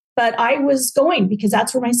 But I was going because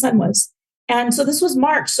that's where my son was. And so this was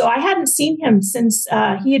March. So I hadn't seen him since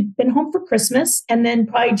he had been home for Christmas, and then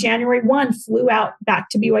probably January 1 flew out back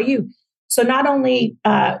to BYU. So not only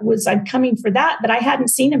was I coming for that, but I hadn't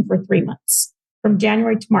seen him for 3 months, from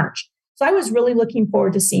January to March. So I was really looking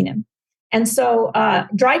forward to seeing him. And so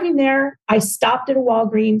driving there, I stopped at a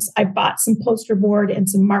Walgreens. I bought some poster board and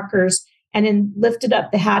some markers, and then lifted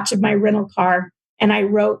up the hatch of my rental car, and I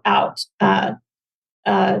wrote out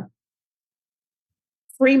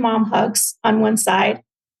free mom hugs on one side.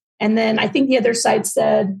 And then I think the other side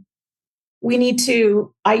said,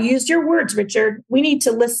 I used your words, Richard, we need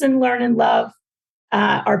to listen, learn, and love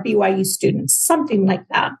our BYU students, something like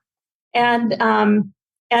that.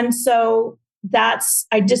 And so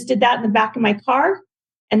I just did that in the back of my car.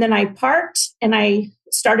 And then I parked and I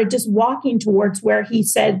started just walking towards where he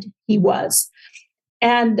said he was.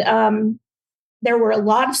 And there were a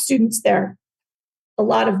lot of students there, a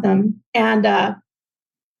lot of them. And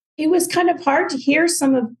it was kind of hard to hear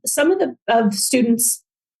some of the students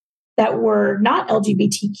that were not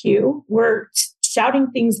LGBTQ were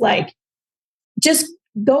shouting things like, just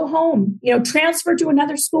go home, transfer to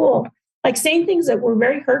another school, like saying things that were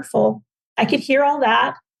very hurtful. I could hear all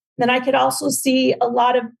that. Then I could also see a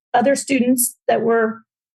lot of other students that were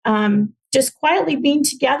just quietly being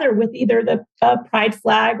together with either the pride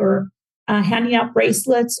flag or handing out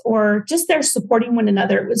bracelets, or just there supporting one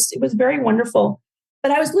another. It was very wonderful.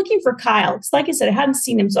 But I was looking for Kyle, because like I said, I hadn't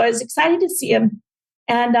seen him. So I was excited to see him.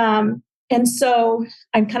 And so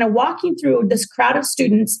I'm kind of walking through this crowd of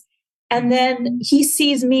students, and then he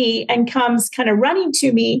sees me and comes kind of running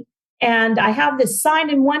to me. And I have this sign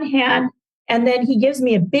in one hand, and then he gives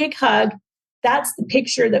me a big hug. That's the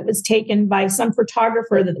picture that was taken by some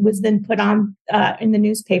photographer that was then put on in the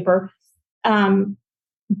newspaper.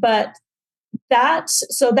 But that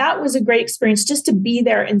was a great experience, just to be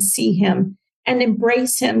there and see him and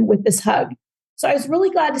embrace him with this hug. So I was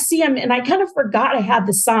really glad to see him. And I kind of forgot I had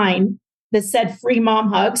the sign that said free mom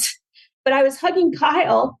hugs, but I was hugging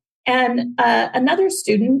Kyle, and another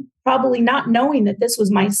student, probably not knowing that this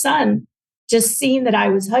was my son, just seeing that I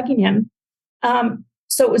was hugging him.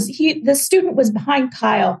 So So the student was behind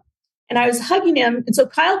Kyle, and I was hugging him. And so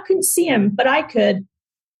Kyle couldn't see him, but I could.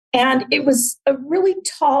 And it was a really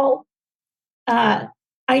tall, I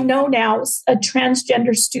know now, a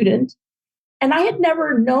transgender student. And I had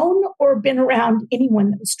never known or been around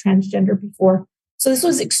anyone that was transgender before. So this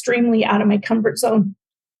was extremely out of my comfort zone.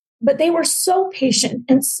 But they were so patient,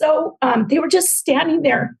 and so they were just standing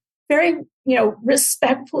there very,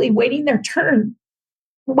 respectfully waiting their turn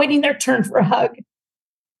for a hug.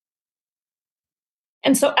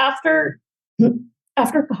 And so after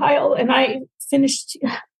Kyle and I finished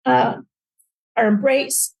our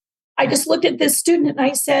embrace, I just looked at this student and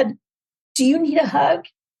I said, "Do you need a hug?"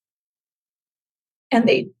 And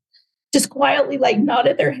they just quietly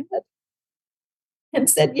nodded their head and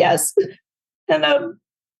said yes. And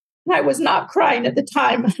I was not crying at the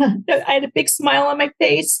time. I had a big smile on my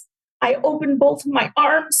face. I opened both of my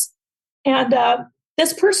arms, and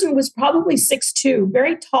this person was probably 6'2",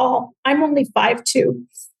 very tall. I'm only 5'2".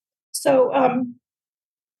 So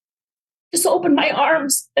just opened my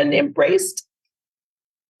arms and embraced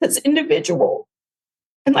this individual.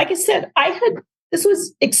 And like I said, this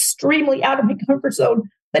was extremely out of my comfort zone,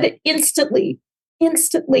 but it instantly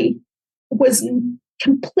was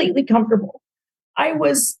completely comfortable. I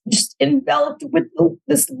was just enveloped with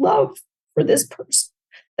this love for this person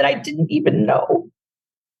that I didn't even know.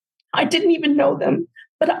 I didn't even know them,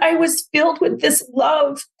 but I was filled with this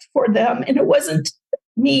love for them. And it wasn't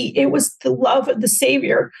me, it was the love of the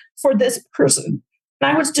Savior for this person.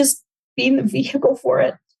 And I was just being the vehicle for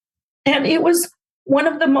it. And it was one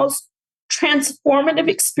of the most transformative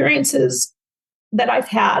experiences that I've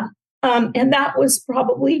had. And that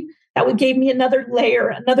gave me another layer,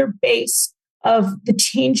 another base of the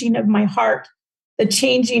changing of my heart, the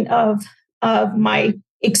changing of my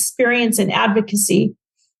experience and advocacy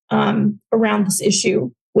around this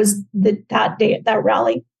issue was that day at that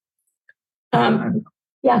rally.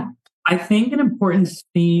 Yeah. I think an important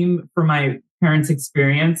theme for my parents'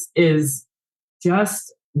 experience is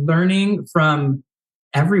just learning from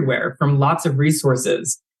everywhere, from lots of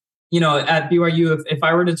resources. At BYU, if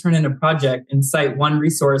I were to turn in a project and cite one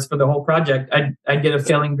resource for the whole project, I'd get a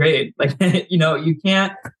failing grade. You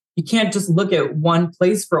can't just look at one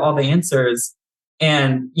place for all the answers.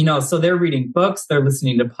 And, so they're reading books, they're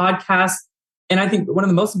listening to podcasts. And I think one of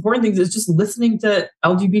the most important things is just listening to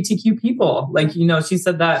LGBTQ people. She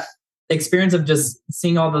said that the experience of just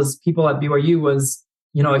seeing all those people at BYU was,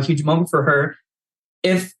 a huge moment for her.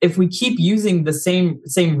 If we keep using the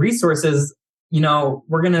same resources,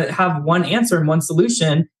 we're going to have one answer and one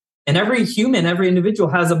solution. And every individual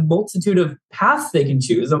has a multitude of paths they can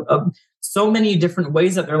choose, of so many different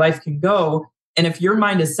ways that their life can go. And if your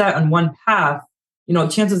mind is set on one path,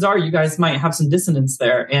 chances are you guys might have some dissonance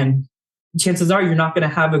there. And chances are you're not going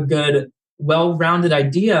to have a good, well-rounded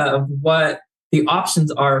idea of what the options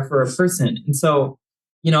are for a person. And so,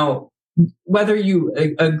 whether you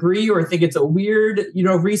agree or think it's a weird,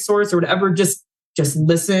 resource or whatever, just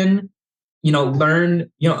listen, learn,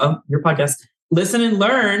 your podcast, listen and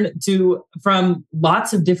learn from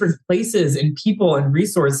lots of different places and people and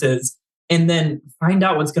resources, and then find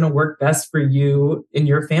out what's going to work best for you and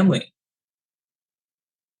your family.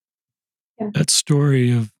 Yeah. That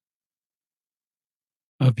story of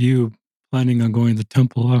you planning on going to the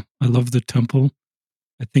temple, I love the temple.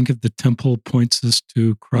 I think of the temple points us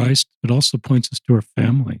to Christ, but also points us to our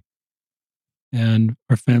family. And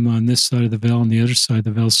our family on this side of the veil, on the other side of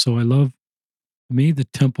the veil. So I love, to me, the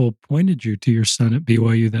temple pointed you to your son at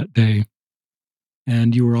BYU that day.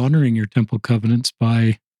 And you were honoring your temple covenants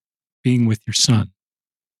by being with your son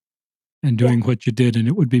and doing what you did. And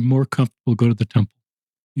it would be more comfortable to go to the temple.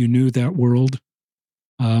 You knew that world.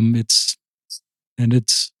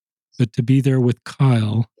 But to be there with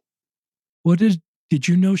Kyle, did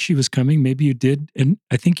you know she was coming? Maybe you did. And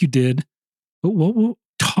I think you did. But what we'll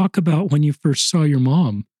talk about when you first saw your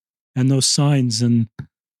mom and those signs, and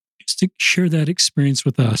just to share that experience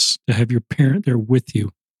with us, to have your parent there with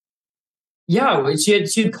you. Yeah,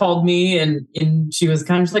 she had called me and she was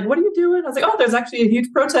kind of just like, "What are you doing?" I was like, "Oh, there's actually a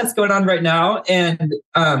huge protest going on right now." And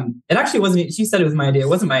it actually wasn't, she said it was my idea. It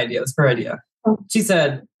wasn't my idea. It was her idea. She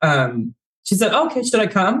said, "Okay, should I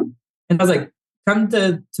come?" And I was like, "Come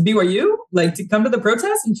to BYU? Like to come to the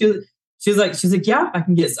protest?" And she's like, "Yeah, I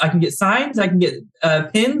can get signs, I can get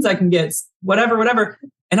pins, I can get whatever."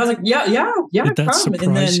 And I was like, "Yeah." Did that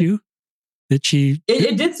surprise you?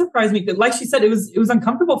 It did surprise me. Like she said, it was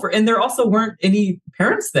uncomfortable and there also weren't any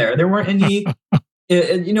parents there. There weren't any,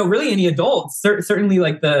 really any adults. Certainly,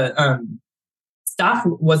 like the staff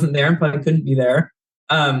wasn't there and probably couldn't be there.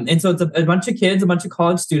 And so it's a bunch of kids, a bunch of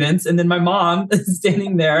college students, and then my mom is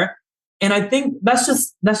standing there. And I think that's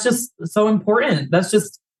just so important. That's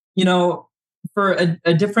just, you know, for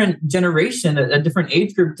a different generation, a different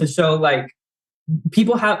age group, to show like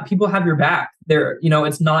people have your back. There, you know,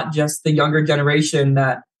 it's not just the younger generation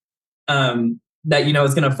that you know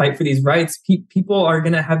is going to fight for these rights. People are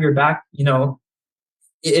going to have your back, you know,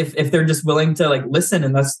 if they're just willing to like listen.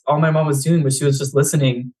 And that's all my mom was doing, was she was just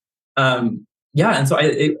listening. Yeah, and so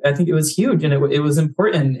I think it was huge, and it was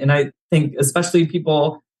important. And I think especially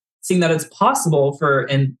people seeing that it's possible for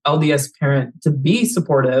an LDS parent to be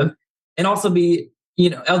supportive and also be,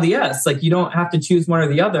 you know, LDS. Like, you don't have to choose one or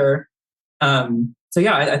the other. So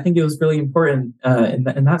yeah, I think it was really important in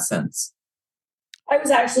that sense. I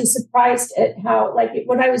was actually surprised at how, like,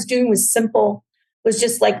 what I was doing was simple, was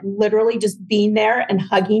just like literally just being there and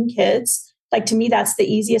hugging kids. Like, to me, that's the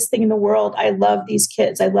easiest thing in the world. I love these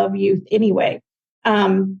kids. I love youth anyway.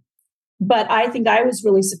 But I think I was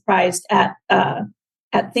really surprised at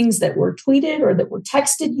things that were tweeted or that were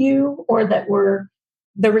texted you, or that were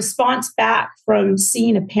the response back from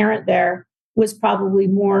seeing a parent there was probably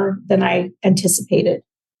more than I anticipated.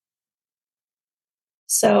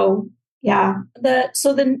 So yeah,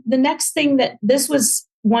 the next thing, that this was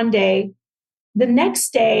one day, the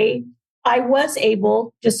next day I was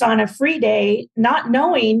able, just on a free day, not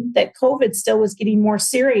knowing that COVID still was getting more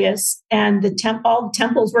serious and all the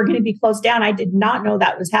temples were going to be closed down. I did not know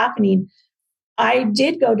that was happening. I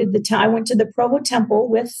did go to I went to the Provo Temple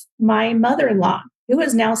with my mother-in-law, who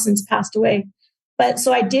has now since passed away. But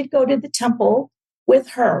so I did go to the temple with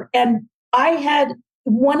her. And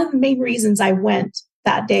one of the main reasons I went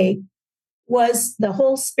that day was the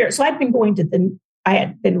whole spirit. So I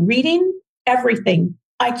had been reading everything.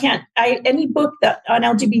 Any book that on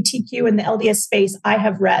LGBTQ and the LDS space, I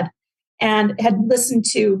have read, and had listened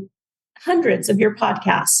to hundreds of your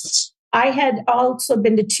podcasts. I had also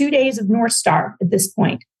been to 2 days of North Star at this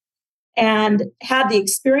point, and had the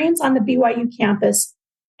experience on the BYU campus.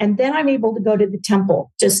 And then I'm able to go to the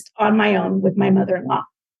temple just on my own with my mother-in-law.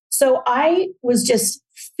 So I was just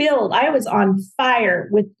filled. I was on fire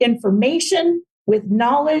with information, with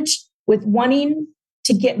knowledge, with wanting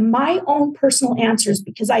to get my own personal answers,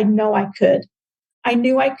 because I know I could. I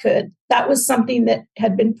knew I could. That was something that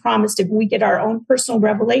had been promised, if we get our own personal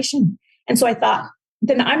revelation. And so I thought,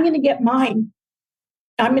 then I'm going to get mine.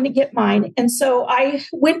 I'm going to get mine. And so I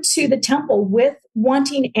went to the temple with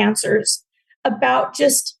wanting answers about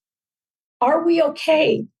just, are we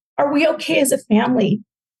okay? Are we okay as a family?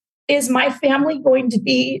 Is my family going to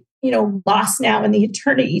be, lost now in the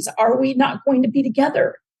eternities? Are we not going to be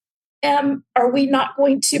together? Are we not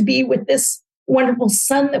going to be with this wonderful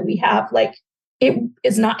son that we have? Like, it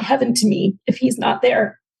is not heaven to me if he's not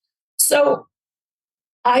there. So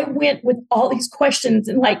I went with all these questions,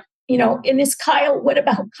 and and is Kyle, what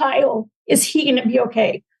about Kyle? Is he going to be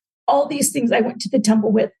okay? All these things I went to the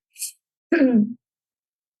temple with. And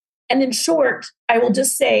in short, I will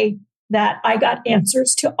just say that I got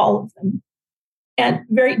answers to all of them. And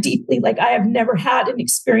very deeply, like, I have never had an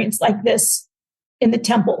experience like this in the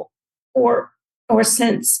temple or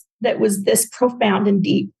since, that was this profound and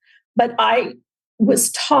deep. But I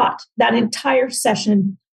was taught that entire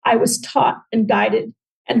session. I was taught and guided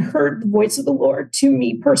and heard the voice of the Lord to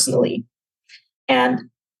me personally. And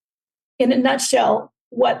in a nutshell,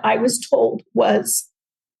 what I was told was,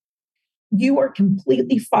 you are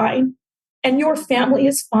completely fine, and your family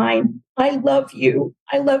is fine. I love you.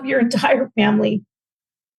 I love your entire family.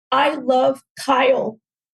 I love Kyle.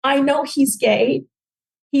 I know he's gay.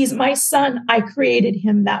 He's my son. I created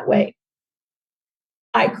him that way.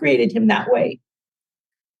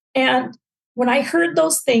 And when I heard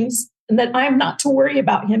those things, and that I'm not to worry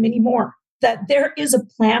about him anymore, that there is a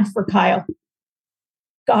plan for Kyle.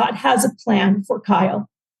 God has a plan for Kyle.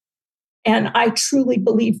 And I truly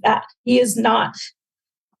believe that. He is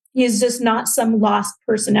just not some lost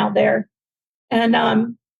person out there.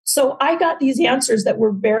 And so I got these answers that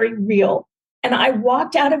were very real. And I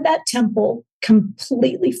walked out of that temple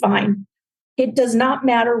completely fine. It does not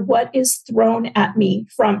matter what is thrown at me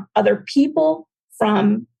from other people,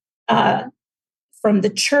 from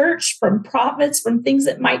the church, from prophets, from things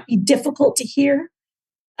that might be difficult to hear,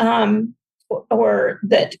 or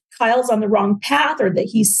that Kyle's on the wrong path, or that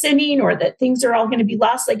he's sinning, or that things are all going to be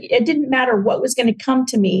lost. Like, it didn't matter what was going to come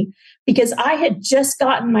to me, because I had just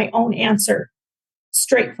gotten my own answer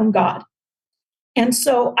straight from God. And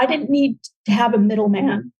so I didn't need to have a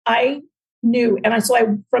middleman. I knew. And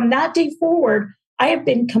from that day forward, I have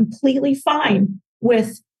been completely fine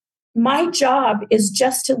with, my job is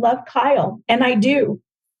just to love Kyle. And I do.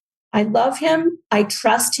 I love him. I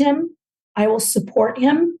trust him. I will support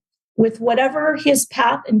him with whatever his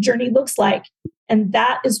path and journey looks like. And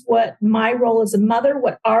that is what my role as a mother,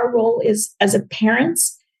 what our role is as a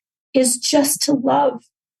parents, is just to love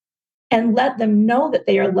and let them know that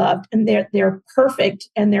they are loved and they're perfect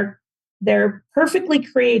and they're perfectly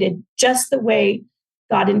created just the way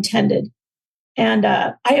God intended. And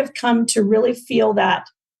I have come to really feel that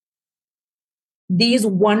these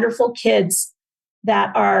wonderful kids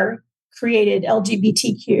that are created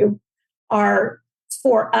LGBTQ are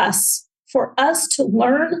for us to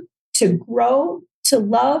learn, to grow, to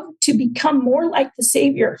love, to become more like the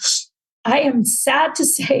Savior. I am sad to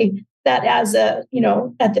say that as at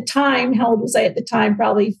the time, how old was I at the time?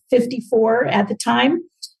 Probably 54 at the time.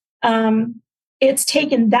 It's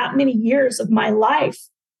taken that many years of my life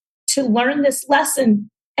to learn this lesson.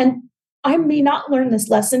 And I may not learn this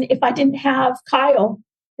lesson if I didn't have Kyle,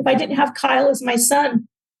 as my son.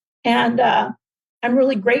 And I'm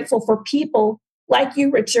really grateful for people like you,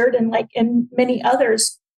 Richard, and many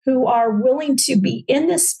others who are willing to be in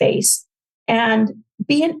this space and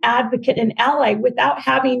be an advocate and ally without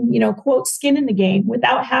having, quote, skin in the game,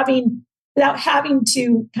 without having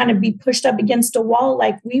to kind of be pushed up against a wall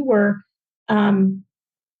like we were. And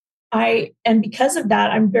because of that,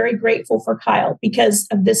 I'm very grateful for Kyle. Because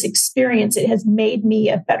of this experience, it has made me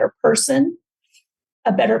a better person,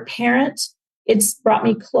 a better parent. It's brought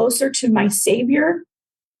me closer to my Savior.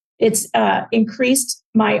 It's increased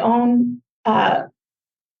my own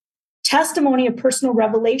testimony of personal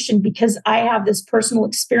revelation, because I have this personal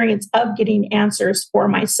experience of getting answers for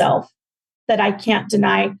myself that I can't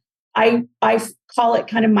deny. I call it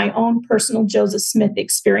kind of my own personal Joseph Smith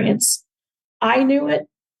experience. I knew it.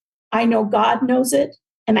 I know God knows it,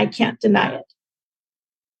 and I can't deny it.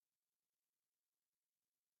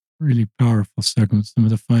 Really powerful segments, some of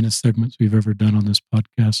the finest segments we've ever done on this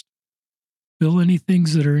podcast. Bill, any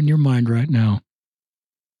things that are in your mind right now?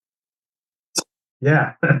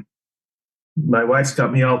 Yeah. My wife's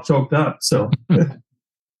got me all choked up. So,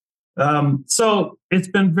 so it's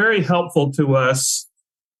been very helpful to us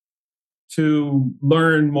to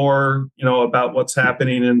learn more, about what's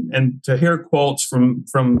happening and to hear quotes from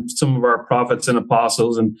some of our prophets and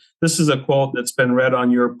apostles. And this is a quote that's been read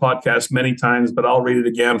on your podcast many times, but I'll read it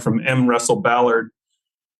again from M. Russell Ballard.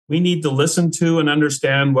 We need to listen to and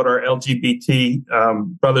understand what our LGBT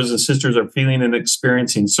brothers and sisters are feeling and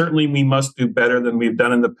experiencing. Certainly, we must do better than we've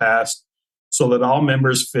done in the past, so that all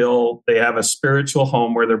members feel they have a spiritual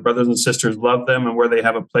home where their brothers and sisters love them and where they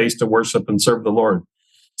have a place to worship and serve the Lord.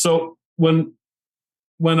 So when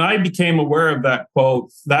I became aware of that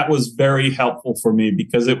quote, that was very helpful for me,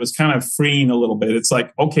 because it was kind of freeing a little bit. It's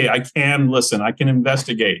like, okay, I can listen, I can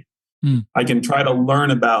investigate, I can try to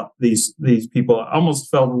learn about these people. I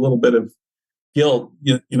almost felt a little bit of guilt,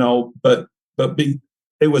 but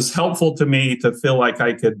it was helpful to me to feel like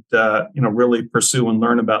I could, really pursue and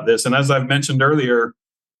learn about this. And as I've mentioned earlier,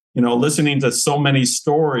 listening to so many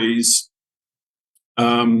stories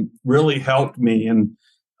really helped me. And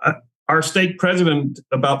our stake president,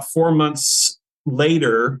 about 4 months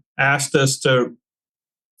later, asked us to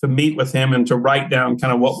meet with him and to write down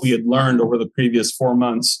kind of what we had learned over the previous 4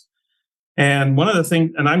 months. And one of the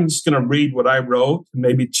things, and I'm just going to read what I wrote and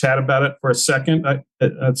maybe chat about it for a second.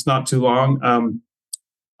 It's not too long.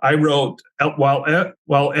 I wrote, while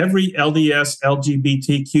every LDS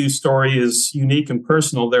LGBTQ story is unique and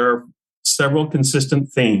personal, there are several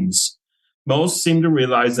consistent themes. Most seem to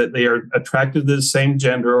realize that they are attracted to the same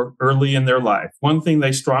gender early in their life. One thing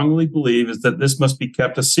they strongly believe is that this must be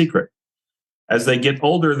kept a secret. As they get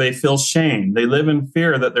older, they feel shame. They live in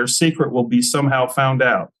fear that their secret will be somehow found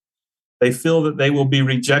out. They feel that they will be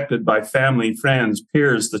rejected by family, friends,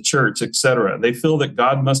 peers, the church, etc. They feel that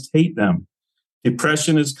God must hate them.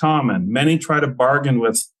 Depression is common. Many try to bargain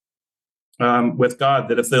with God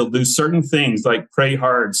that if they'll do certain things like pray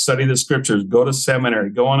hard, study the scriptures, go to seminary,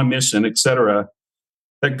 go on a mission, etc.,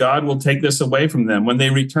 that God will take this away from them. When they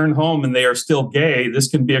return home and they are still gay, this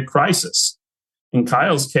can be a crisis. In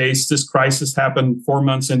Kyle's case, this crisis happened 4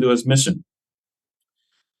 months into his mission.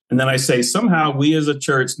 And then I say, somehow we as a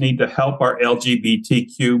church need to help our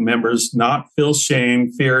LGBTQ members not feel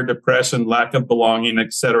shame, fear, depression, lack of belonging,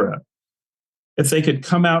 etc. If they could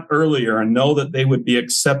come out earlier and know that they would be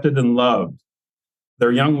accepted and loved,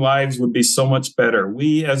 their young lives would be so much better.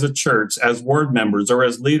 We as a church, as ward members or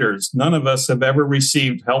as leaders, none of us have ever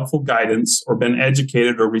received helpful guidance or been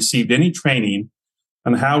educated or received any training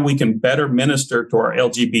on how we can better minister to our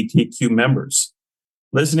LGBTQ members.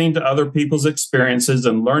 Listening to other people's experiences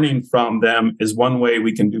and learning from them is one way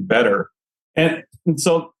we can do better. And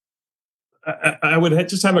so I would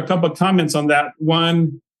just have a couple of comments on that.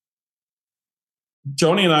 One,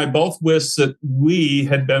 Joni and I both wish that we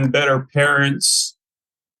had been better parents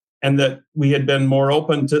and that we had been more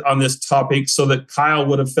open on this topic so that Kyle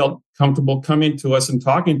would have felt comfortable coming to us and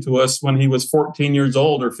talking to us when he was 14 years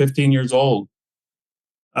old or 15 years old.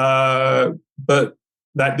 But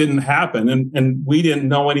that didn't happen, and we didn't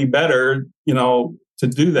know any better, to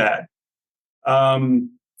do that.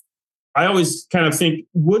 I always kind of think,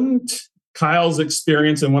 wouldn't Kyle's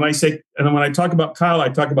experience, and when I talk about Kyle, I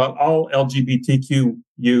talk about all LGBTQ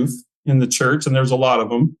youth in the church, and there's a lot of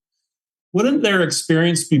them. Wouldn't their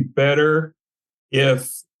experience be better if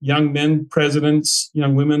young men presidents,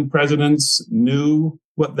 young women presidents knew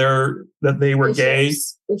that they were gay?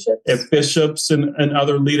 If bishops and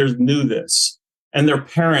other leaders knew this, and their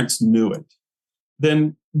parents knew it,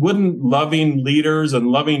 then wouldn't loving leaders and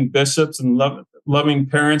loving bishops and loving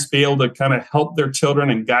parents be able to kind of help their children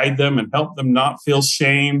and guide them and help them not feel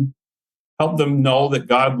shame, help them know that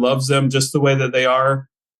God loves them just the way that they are?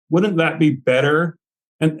 Wouldn't that be better?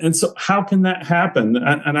 And so how can that happen?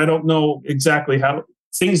 And I don't know exactly how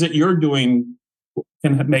things that you're doing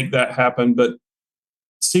can make that happen, but it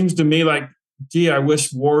seems to me like, I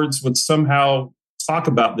wish wards would somehow talk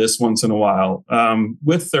about this once in a while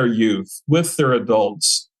with their youth, with their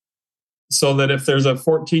adults, so that if there's a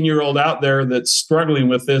 14-year-old out there that's struggling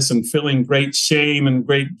with this and feeling great shame and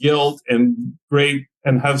great guilt and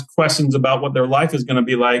has questions about what their life is going to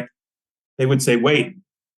be like, they would say, wait,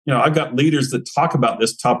 I've got leaders that talk about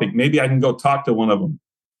this topic. Maybe I can go talk to one of them.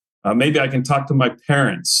 Maybe I can talk to my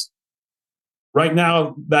parents. Right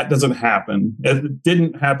now, that doesn't happen. It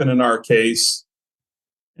didn't happen in our case.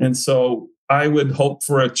 And so I would hope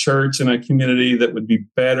for a church and a community that would be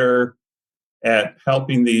better at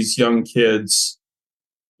helping these young kids,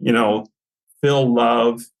 feel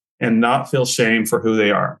love and not feel shame for who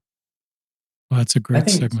they are. Well, that's a great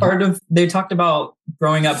segment. Part of, they talked about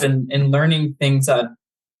growing up and learning things that,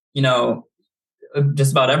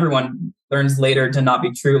 just about everyone learns later to not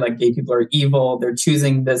be true, like gay people are evil. They're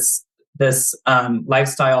choosing this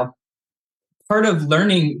lifestyle. Part of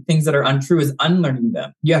learning things that are untrue is unlearning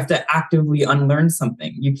them. You have to actively unlearn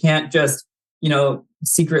something. You can't just,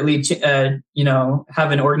 secretly,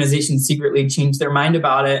 have an organization secretly change their mind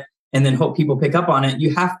about it and then hope people pick up on it.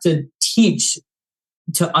 You have to teach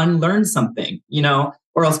to unlearn something,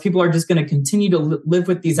 or else people are just going to continue to live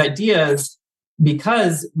with these ideas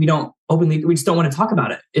because we just don't want to talk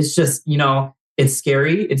about it. It's just, it's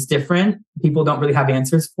scary. It's different. People don't really have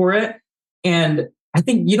answers for it. And I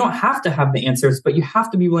think you don't have to have the answers, but you have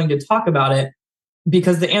to be willing to talk about it,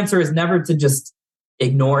 because the answer is never to just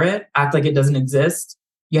ignore it, act like it doesn't exist.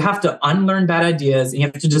 You have to unlearn bad ideas, and you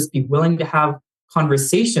have to just be willing to have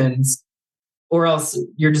conversations, or else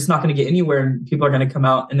you're just not going to get anywhere. And people are going to come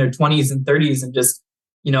out in their 20s and 30s and just,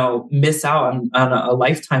 miss out on a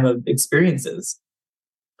lifetime of experiences.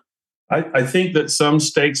 I think that some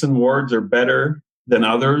stakes and wards are better than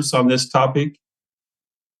others on this topic.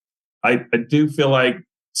 I do feel like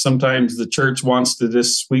sometimes the church wants to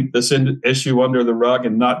just sweep this issue under the rug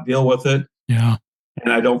and not deal with it. Yeah.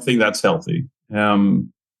 And I don't think that's healthy.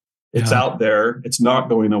 It's out there. It's not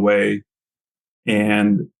going away.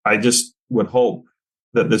 And I just would hope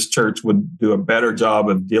that this church would do a better job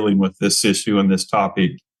of dealing with this issue and this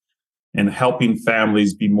topic, and helping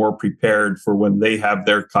families be more prepared for when they have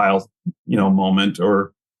their Kyle, moment,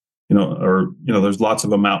 or there's lots of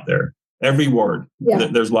them out there. Every ward,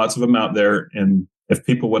 there's lots of them out there. And if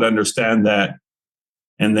people would understand that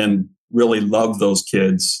and then really love those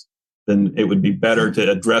kids, then it would be better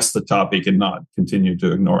to address the topic and not continue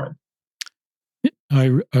to ignore it.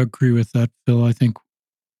 I agree with that, Phil. I think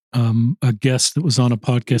a guest that was on a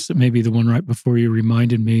podcast that may be the one right before you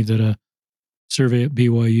reminded me that a survey at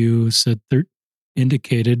BYU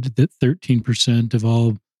indicated that 13% of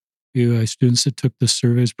all BYU students that took the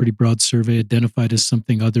survey, is a pretty broad survey, identified as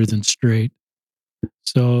something other than straight.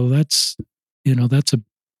 So that's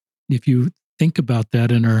if you think about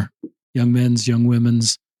that in our young men's, young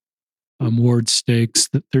women's ward stakes,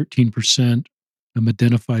 that 13%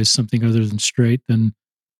 identifies something other than straight, then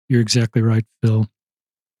you're exactly right, Phil.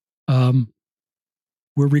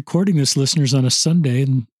 We're recording this, listeners, on a Sunday,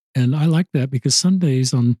 and I like that, because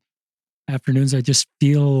Sundays on afternoons, I just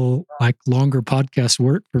feel like longer podcasts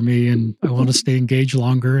work for me, and I want to stay engaged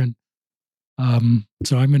longer. And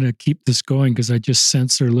so I'm going to keep this going, because I just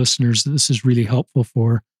sense our listeners that this is really helpful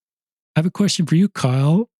for. I have a question for you,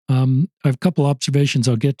 Kyle. I have a couple observations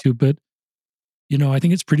I'll get to, but I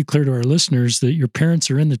think it's pretty clear to our listeners that your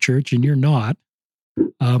parents are in the church and you're not.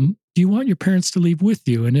 Do you want your parents to leave with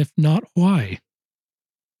you? And if not, why?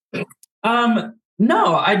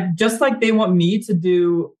 No, I just like they want me to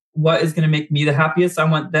do what is going to make me the happiest. I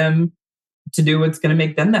want them to do what's going to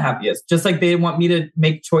make them the happiest. Just like they want me to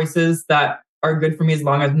make choices that are good for me as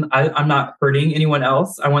long as I'm not hurting anyone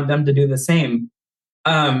else. I want them to do the same.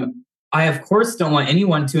 I of course don't want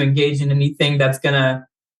anyone to engage in anything that's going to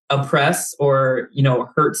oppress or,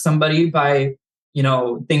 hurt somebody by,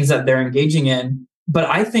 things that they're engaging in. But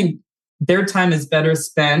I think their time is better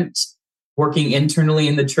spent working internally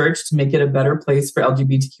in the church to make it a better place for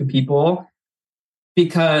LGBTQ people,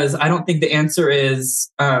 because I don't think the answer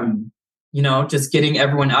is, just getting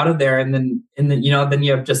everyone out of there. And then then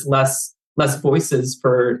you have just less voices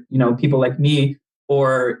for, people like me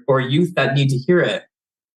or youth that need to hear it.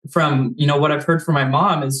 From, what I've heard from my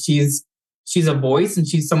mom is she's a voice and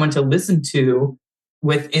she's someone to listen to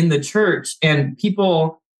within the church. And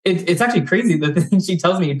people, it's actually crazy the things she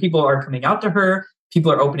tells me. People are coming out to her,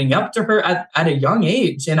 people are opening up to her at a young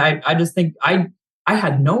age. And I just think I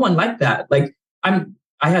had no one like that. Like I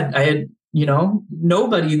had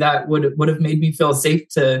nobody that would have made me feel safe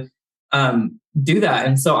to do that.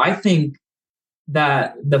 And so I think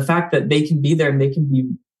that the fact that they can be there and they can be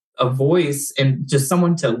a voice and just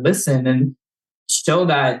someone to listen and show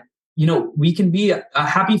that, we can be a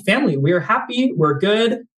happy family. We're happy. We're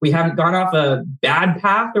good. We haven't gone off a bad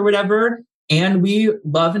path or whatever. And we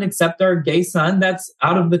love and accept our gay son that's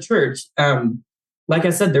out of the church. Like I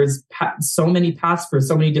said, there's so many paths for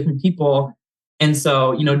so many different people. And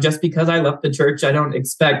so, just because I left the church, I don't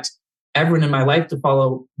expect everyone in my life to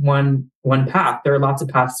follow one path. There are lots of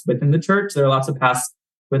paths within the church. There are lots of paths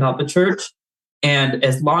without the church. And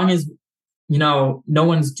as long as, no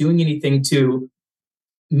one's doing anything to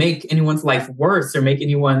make anyone's life worse or make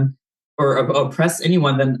anyone or oppress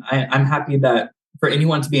anyone, then I'm happy that for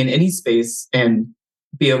anyone to be in any space and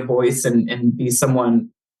be a voice and be someone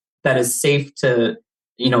that is safe to,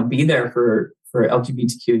 be there for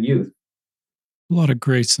LGBTQ youth. A lot of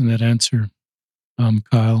grace in that answer,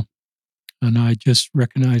 Kyle. And I just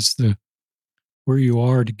recognize where you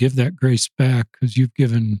are to give that grace back, because you've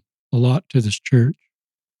given a lot to this church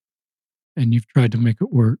and you've tried to make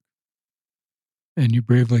it work. And you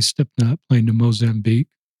bravely stepped in that plane to Mozambique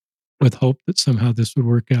with hope that somehow this would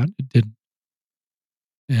work out. It didn't.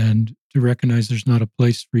 And to recognize there's not a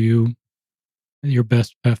place for you, and your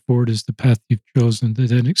best path forward is the path you've chosen, to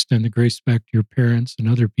then extend the grace back to your parents and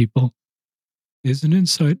other people, is an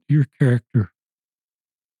insight to your character.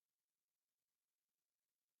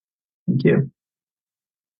 Thank you.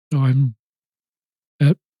 So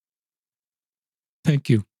thank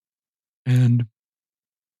you. And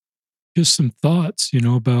just some thoughts,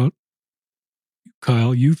 about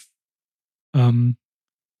Kyle. You've, I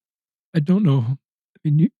don't know. I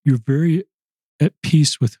mean, you're very at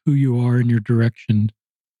peace with who you are in your direction,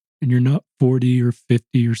 and you're not 40 or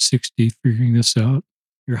 50 or 60 figuring this out.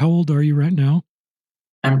 How old are you right now?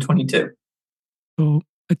 I'm 22. So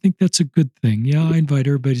I think that's a good thing. Yeah, I invite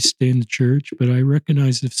everybody to stay in the church, but I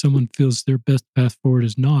recognize if someone feels their best path forward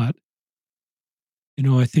is not,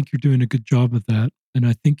 I think you're doing a good job of that. And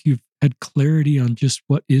I think you've had clarity on just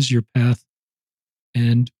what is your path.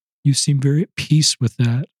 And you seem very at peace with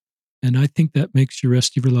that. And I think that makes the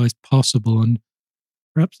rest of your life possible. And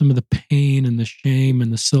perhaps some of the pain and the shame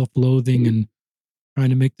and the self-loathing and trying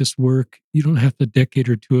to make this work, you don't have a decade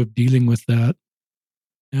or two of dealing with that.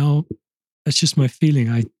 Now, that's just my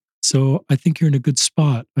feeling. So I think you're in a good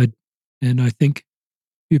spot. And I think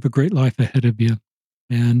you have a great life ahead of you.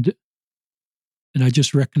 And I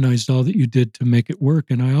just recognized all that you did to make it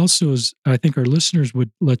work. And I think our listeners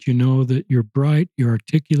would let you know that you're bright, you're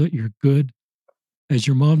articulate, you're good. As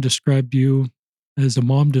your mom described you, as a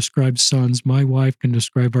mom describes sons, my wife can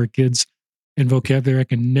describe our kids in vocabulary I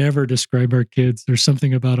can never describe our kids. There's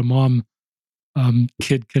something about a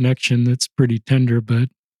mom-kid connection that's pretty tender, but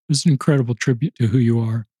it's an incredible tribute to who you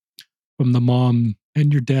are from the mom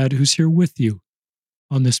and your dad who's here with you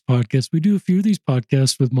on this podcast. We do a few of these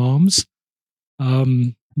podcasts with moms.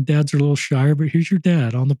 Dads are a little shyer, but here's your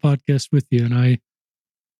dad on the podcast with you. And I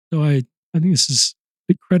think this is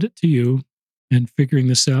big credit to you and figuring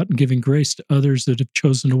this out and giving grace to others that have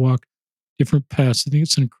chosen to walk different paths. I think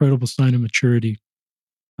it's an incredible sign of maturity.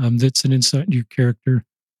 That's an insight into your character.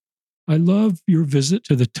 I love your visit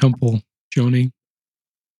to the temple, Joni,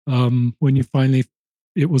 when you finally,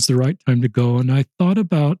 it was the right time to go. And I thought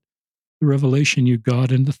about the revelation you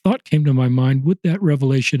got, and the thought came to my mind, would that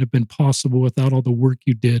revelation have been possible without all the work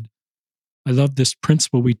you did? I love this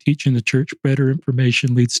principle we teach in the church: better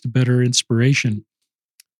information leads to better inspiration.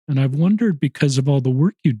 And I've wondered, because of all the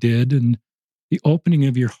work you did and the opening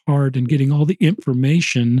of your heart and getting all the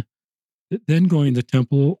information, that then going to the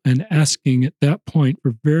temple and asking at that point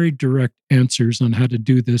for very direct answers on how to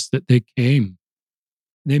do this, that they came.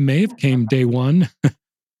 They may have came day one,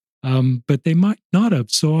 but they might not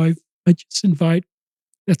have. So I just invite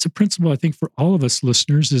that's a principle I think for all of us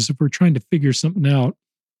listeners is if we're trying to figure something out.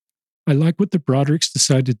 I like what the Brodericks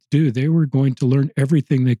decided to do. They were going to learn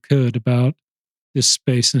everything they could about this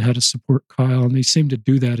space and how to support Kyle, and they seemed to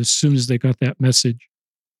do that as soon as they got that message.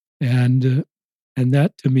 And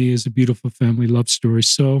that to me is a beautiful family love story.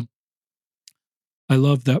 So I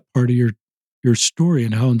love that part of your story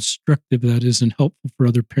and how instructive that is and helpful for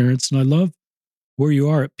other parents. And I love where you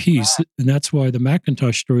are at peace. And that's why the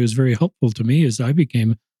McIntosh story is very helpful to me as I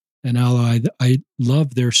became an ally. I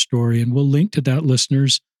love their story. And we'll link to that,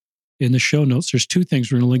 listeners, in the show notes. There's two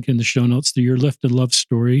things we're going to link in the show notes: the Your Lifted Love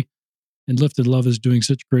story, and Lifted Love is doing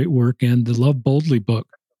such great work, and the Love Boldly book.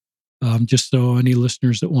 Just so any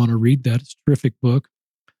listeners that want to read that, it's a terrific book.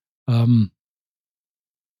 But,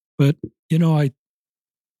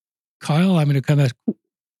 Kyle, I'm going to come at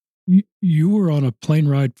you were on a plane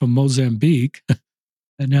ride from Mozambique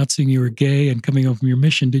announcing you were gay and coming home from your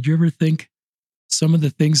mission. Did you ever think some of the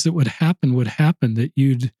things that would happen, that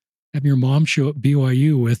you'd have your mom show up at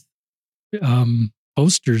BYU with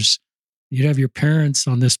posters? You'd have your parents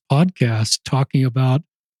on this podcast talking about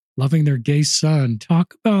loving their gay son.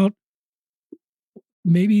 Talk about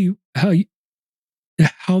maybe how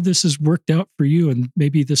this has worked out for you, and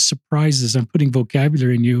maybe the surprises. I'm putting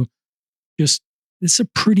vocabulary in you. Just, it's a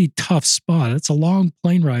pretty tough spot. It's a long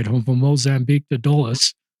plane ride home from Mozambique to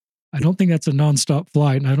Dulles. I don't think that's a nonstop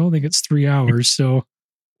flight, and I don't think it's 3 hours. So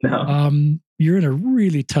No. You're in a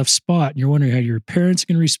really tough spot, and you're wondering how your parents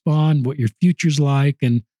can respond, what your future's like,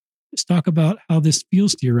 and just talk about how this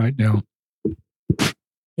feels to you right now.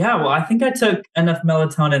 Yeah, well, I think I took enough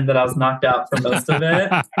melatonin that I was knocked out for most of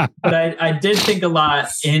it. But I did think a lot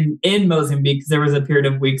in Mozambique, because there was a period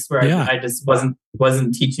of weeks where I just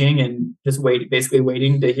wasn't teaching and just basically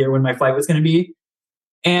waiting to hear when my flight was going to be.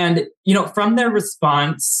 And, from their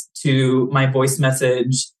response to my voice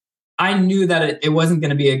message, I knew that it wasn't going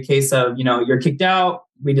to be a case of, you're kicked out,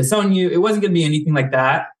 we disown you. It wasn't going to be anything like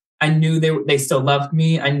that. I knew they still loved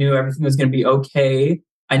me. I knew everything was going to be okay.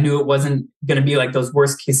 I knew it wasn't going to be like those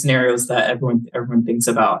worst case scenarios that everyone thinks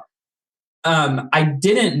about. I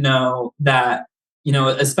didn't know that,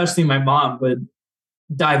 especially my mom would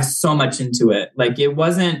dive so much into it. Like she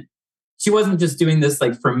wasn't just doing this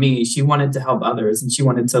like for me. She wanted to help others, and she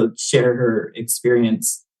wanted to share her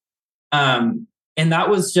experience. And that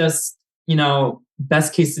was just,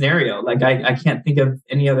 best case scenario. Like I can't think of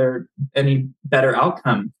any better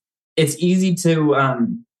outcome. It's easy to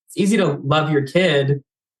love your kid,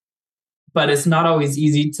 but it's not always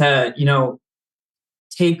easy to,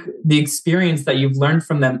 take the experience that you've learned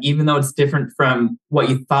from them, even though it's different from what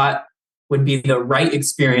you thought would be the right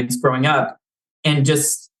experience growing up, and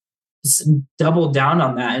just double down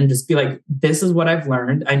on that and just be like, this is what I've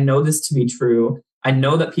learned. I know this to be true. I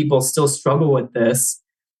know that people still struggle with this.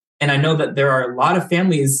 And I know that there are a lot of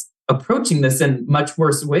families approaching this in much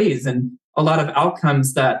worse ways, and a lot of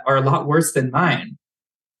outcomes that are a lot worse than mine.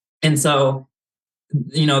 And so,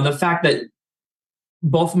 the fact that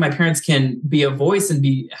both of my parents can be a voice and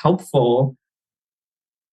be helpful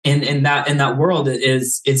in that world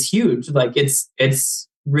is huge. Like it's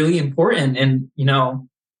really important. And,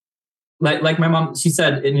 like my mom, she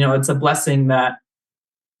said, it's a blessing that,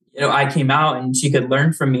 I came out and she could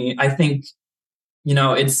learn from me. I think,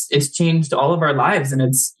 it's changed all of our lives, and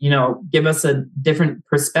it's, give us a different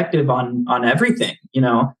perspective on everything.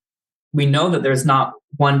 We know that there's not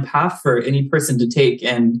one path for any person to take.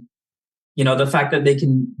 And, the fact that they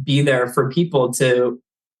can be there for people to,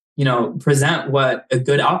 present what a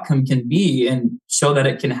good outcome can be and show that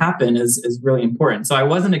it can happen is really important. So I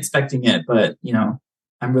wasn't expecting it, but,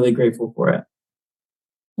 I'm really grateful for it.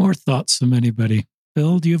 More thoughts from anybody?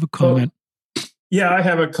 Phil, do you have a comment? Yeah, I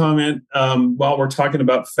have a comment. While we're talking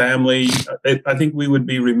about family, I think we would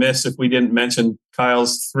be remiss if we didn't mention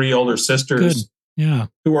Kyle's 3 older sisters. Good. Yeah.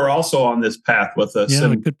 Who are also on this path with us. Yeah,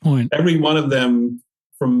 and good point. Every one of them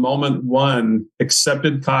from moment one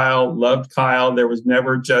accepted Kyle, loved Kyle. There was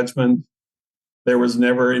never judgment. There was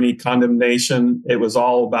never any condemnation. It was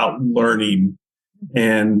all about learning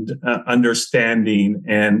and understanding.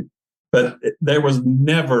 But there was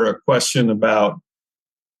never a question about,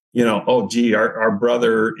 oh, gee, our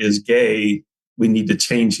brother is gay. We need to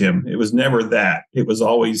change him. It was never that. It was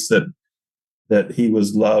always that he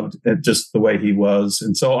was loved just the way he was.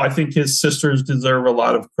 And so I think his sisters deserve a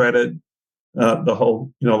lot of credit. The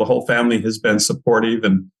whole family has been supportive,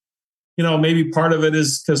 and, maybe part of it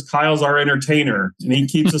is because Kyle's our entertainer and he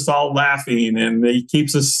keeps us all laughing, and he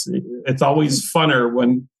keeps us, it's always funner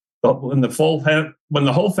when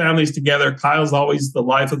the whole family's together. Kyle's always the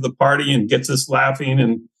life of the party and gets us laughing,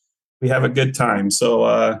 and we have a good time.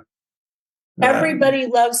 So, everybody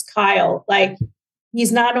loves Kyle. Like,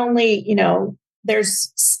 he's not only,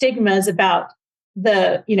 there's stigmas about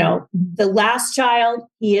the last child.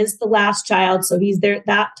 He is the last child. So he's there,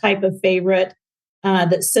 that type of favorite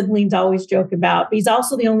that siblings always joke about. But he's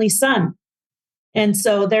also the only son. And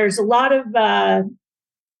so there's a lot of,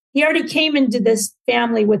 he already came into this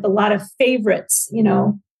family with a lot of favorites,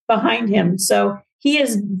 behind him. So he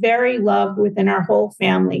is very loved within our whole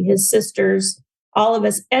family, his sisters, all of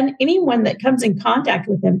us, and anyone that comes in contact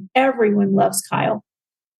with him. Everyone loves Kyle.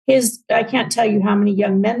 I can't tell you how many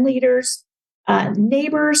young men leaders,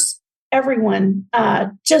 neighbors, everyone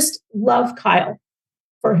just love Kyle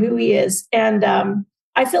for who he is. And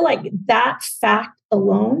I feel like that fact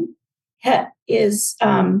alone is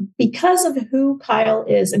because of who Kyle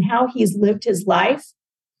is and how he's lived his life.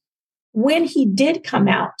 When he did come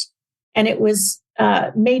out and it was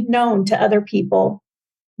made known to other people,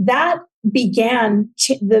 that began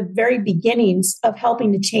the very beginnings of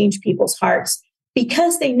helping to change people's hearts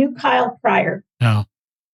because they knew Kyle prior. No.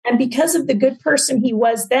 And because of the good person he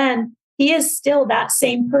was then, he is still that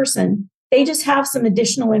same person. They just have some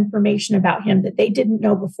additional information about him that they didn't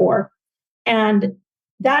know before. And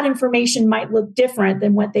that information might look different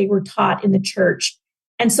than what they were taught in the church.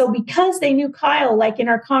 And so because they knew Kyle, like in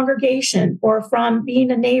our congregation or from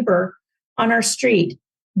being a neighbor on our street,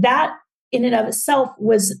 that in and of itself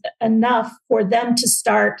was enough for them to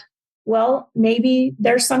start, well, maybe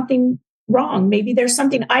there's something wrong. Maybe there's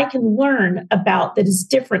something I can learn about that is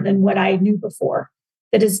different than what I knew before,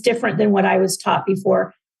 that is different than what I was taught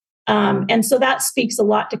before. And so that speaks a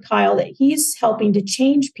lot to Kyle, that he's helping to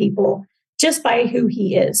change people just by who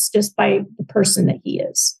he is, just by the person that he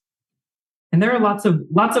is. And there are lots of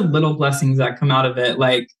little blessings that come out of it,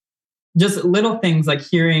 like just little things like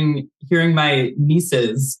hearing my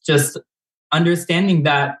nieces just understanding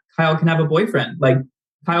that Kyle can have a boyfriend, like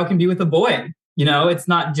Kyle can be with a boy. It's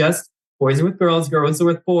not just boys are with girls, girls are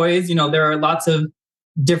with boys. There are lots of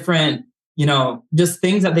different, just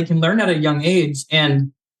things that they can learn at a young age.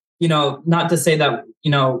 And, not to say that,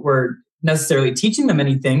 we're necessarily teaching them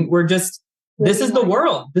anything. We're just, this is the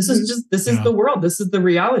world. This is the world. This is the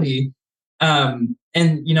reality. And,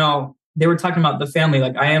 they were talking about the family.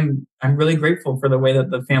 Like I'm really grateful for the way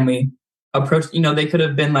that the family approached. They could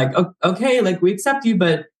have been like, oh, okay, like we accept you,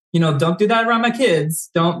 but don't do that around my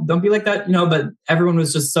kids. Don't be like that. But everyone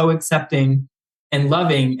was just so accepting and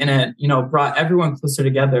loving, and it brought everyone closer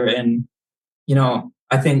together. And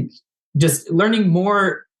I think just learning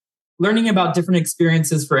about different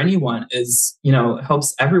experiences for anyone is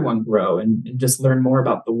helps everyone grow and just learn more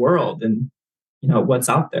about the world and what's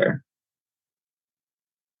out there.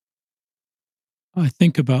 I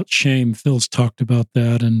think about shame. Phil's talked about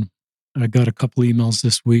that, and I got a couple emails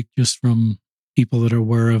this week just from people that are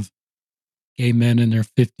aware of gay men in their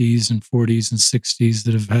 50s and 40s and 60s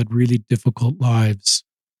that have had really difficult lives.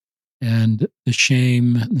 And the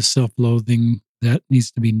shame and the self-loathing that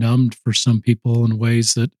needs to be numbed for some people in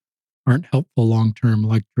ways that aren't helpful long-term,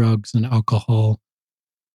 like drugs and alcohol.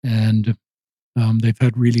 And they've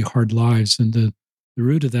had really hard lives. And the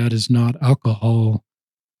root of that is not alcohol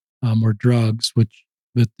or drugs, but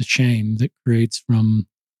the shame that creates from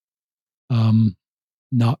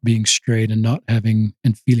not being straight and not having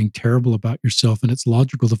and feeling terrible about yourself. And it's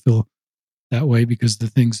logical to feel that way because of the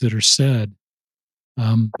things that are said.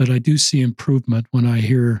 But I do see improvement when I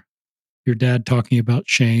hear your dad talking about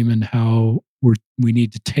shame and how we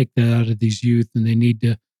need to take that out of these youth, and they need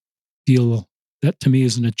to feel that. To me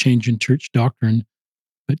isn't a change in church doctrine,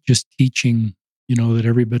 but just teaching, that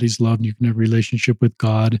everybody's loved and you can have a relationship with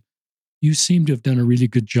God. You seem to have done a really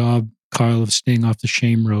good job, Kyle, of staying off the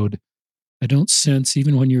shame road. I don't sense,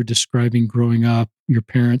 even when you're describing growing up, your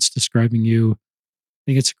parents describing you, I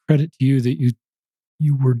think it's a credit to you that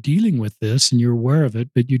you were dealing with this and you're aware of it,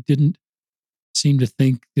 but you didn't seem to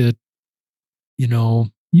think that,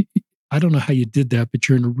 I don't know how you did that, but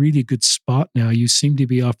you're in a really good spot now. You seem to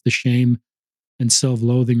be off the shame and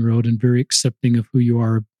self-loathing road and very accepting of who you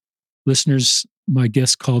are. Listeners, my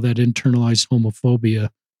guests call that internalized homophobia,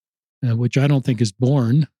 which I don't think is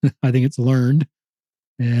born. I think it's learned.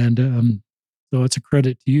 And so it's a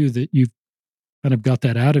credit to you that you've kind of got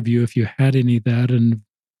that out of you if you had any of that and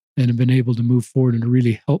have been able to move forward in a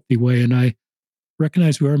really healthy way. And I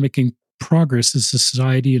recognize we are making progress as a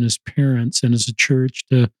society and as parents and as a church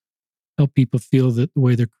to help people feel that the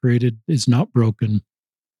way they're created is not broken,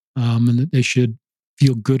 and that they should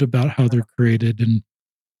feel good about how they're created. And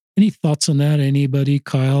any thoughts on that? Anybody,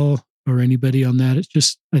 Kyle, or anybody on that? It's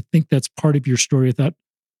just, I think that's part of your story without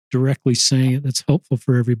directly saying it. That's helpful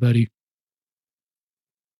for everybody.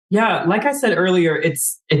 Yeah, like I said earlier,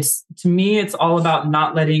 it's to me, it's all about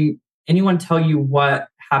not letting anyone tell you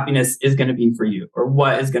happiness is going to be for you, or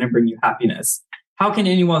what is going to bring you happiness. How can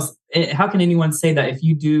anyone say that if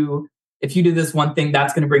you do this one thing,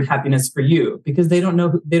 that's going to bring happiness for you? Because they don't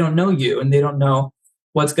know you, and they don't know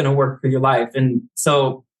what's going to work for your life. And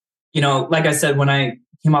so, like I said, when I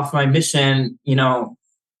came off my mission,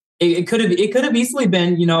 it could have easily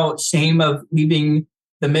been, shame of leaving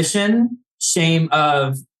the mission, shame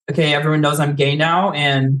of, okay, everyone knows I'm gay now,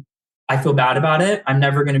 and I feel bad about it. I'm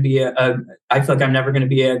never going to be I feel like I'm never going to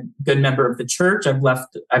be a good member of the church. I've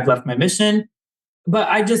left my mission. But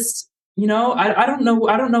I just, I don't know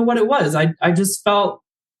what it was. I just felt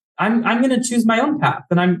I'm going to choose my own path,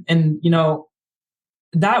 and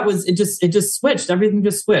that was it. Just switched. Everything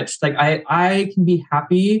just switched. Like I can be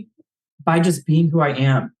happy by just being who I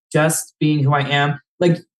am. Just being who I am.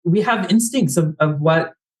 Like we have instincts of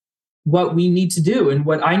what we need to do, and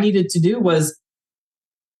what I needed to do was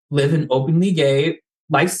live an openly gay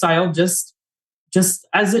lifestyle, just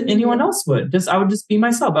as anyone else would. I would just be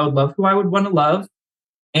myself. I would love who I would want to love.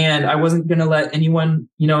 And I wasn't going to let anyone,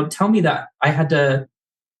 tell me that I had to,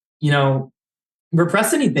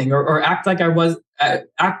 repress anything or act like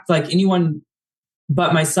act like anyone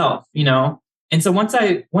but myself, And so once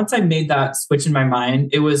I made that switch in my mind,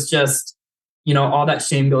 it was just, all that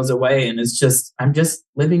shame goes away, and I'm just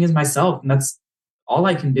living as myself, and that's all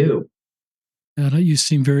I can do. And you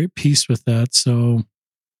seem very at peace with that. So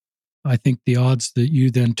I think the odds that you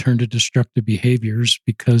then turn to destructive behaviors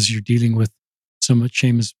because you're dealing with so much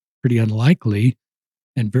shame is pretty unlikely,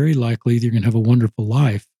 and very likely you're going to have a wonderful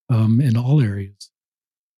life in all areas.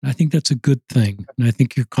 And I think that's a good thing. And I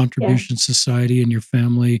think your contribution to society and your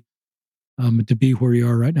family to be where you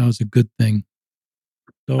are right now is a good thing.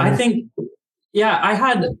 So, I think,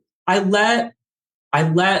 I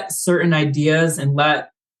let certain ideas and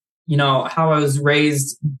let, how I was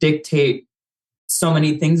raised dictate so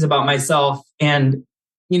many things about myself. And,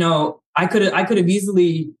 I could have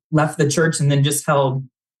easily left the church and then just held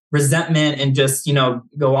resentment and just,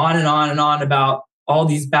 go on and on and on about all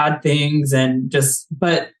these bad things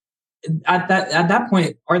but at that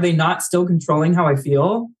point, are they not still controlling how I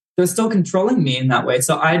feel? They're still controlling me in that way.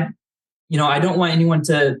 So I don't want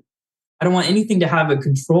anything to have a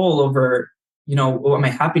control over, what my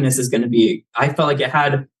happiness is going to be. I felt like it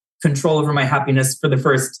had control over my happiness for the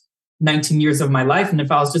first 19 years of my life. And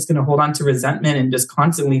if I was just going to hold on to resentment and just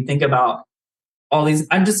constantly think about all these,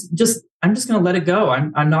 I'm just going to let it go.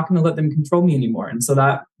 I'm not going to let them control me anymore. And so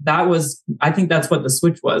that was, I think that's what the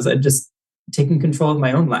switch was. I just taking control of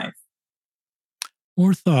my own life.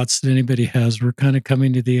 More thoughts that anybody has? We're kind of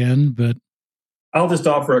coming to the end, but I'll just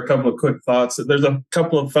offer a couple of quick thoughts. There's a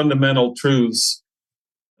couple of fundamental truths.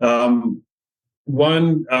 One,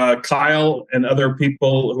 Kyle and other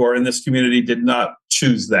people who are in this community did not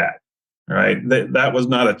choose that. Right? That was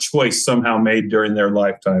not a choice somehow made during their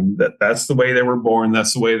lifetime. That's the way they were born.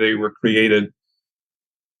 That's the way they were created.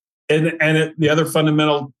 And the other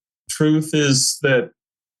fundamental truth is that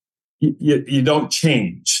you don't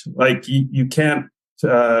change. Like you can't.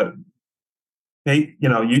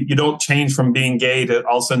 You don't change from being gay to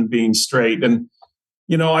all of a sudden being straight. And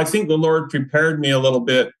I think the Lord prepared me a little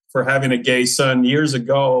bit for having a gay son years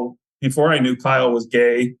ago. Before I knew Kyle was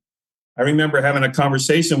gay, I remember having a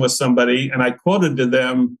conversation with somebody, and I quoted to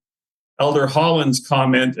them Elder Holland's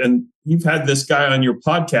comment, and you've had this guy on your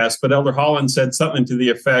podcast, but Elder Holland said something to the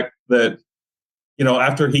effect that,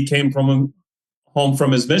 after he came home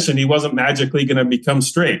from his mission, he wasn't magically going to become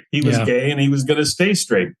straight. He was gay, and he was going to stay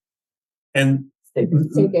straight. And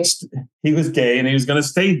he was gay, and he was going to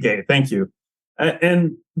stay gay. Thank you.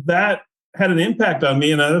 And that had an impact on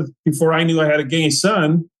me. And before I knew I had a gay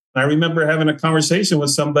son, I remember having a conversation with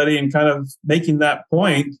somebody and kind of making that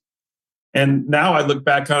point. And now I look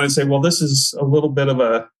back on it and say, well, this is a little bit of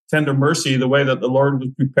a tender mercy, the way that the Lord was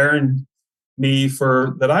preparing me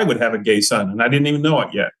for that I would have a gay son. And I didn't even know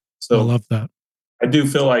it yet. So I love that. I do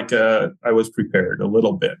feel like I was prepared a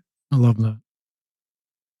little bit. I love that.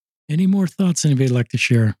 Any more thoughts anybody would like to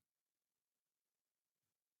share?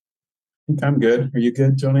 I think I'm good. Are you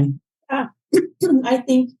good, Joni? I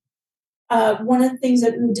think one of the things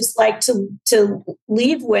that we just like to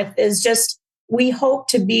leave with is just we hope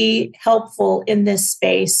to be helpful in this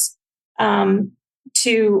space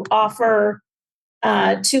to offer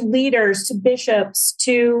to leaders, to bishops,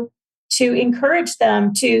 to encourage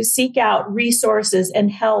them to seek out resources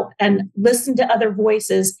and help and listen to other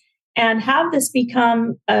voices and have this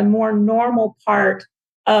become a more normal part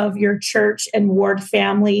of your church and ward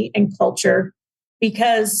family and culture.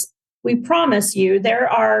 Because we promise you, there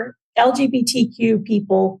are LGBTQ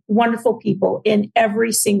people, wonderful people in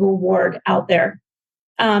every single ward out there.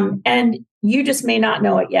 And you just may not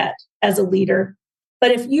know it yet as a leader.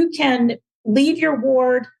 But if you can lead your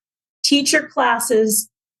ward, teach your classes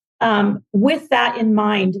with that in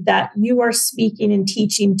mind, that you are speaking and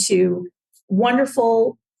teaching to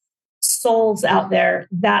wonderful souls out there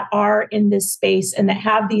that are in this space and that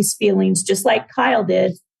have these feelings, just like Kyle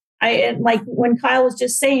did. Like when Kyle was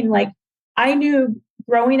just saying, like, I knew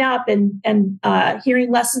growing up and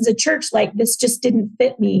hearing lessons at church, like this just didn't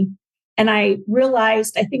fit me. And I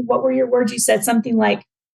realized, I think, what were your words? You said something like,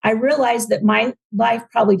 I realized that my life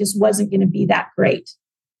probably just wasn't going to be that great.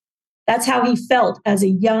 That's how he felt as a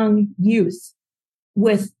young youth,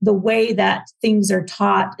 with the way that things are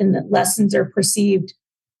taught and that lessons are perceived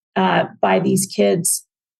by these kids.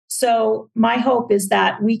 So my hope is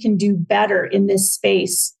that we can do better in this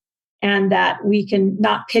space, and that we can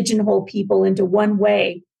not pigeonhole people into one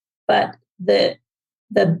way, but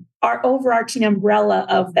our overarching umbrella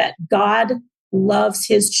of that God loves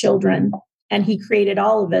his children and he created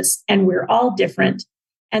all of us and we're all different.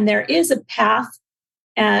 And there is a path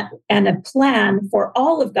and a plan for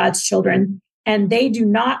all of God's children, and they do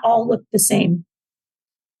not all look the same.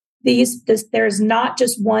 There's not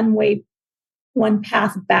just one way, one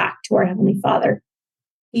path back to our Heavenly Father.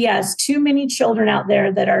 He has too many children out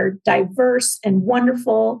there that are diverse and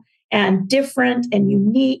wonderful and different and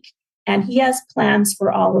unique, and he has plans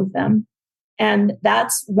for all of them. And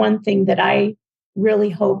that's one thing that I really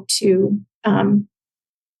hope to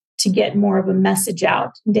get more of a message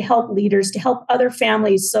out, and to help leaders, to help other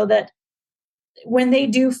families, so that when they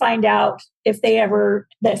do find out, if they have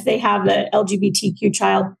the LGBTQ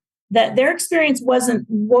child, that their experience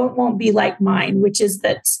won't be like mine, which is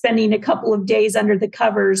that spending a couple of days under the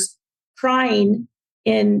covers crying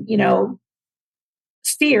in,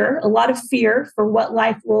 fear, a lot of fear for what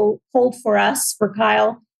life will hold for us, for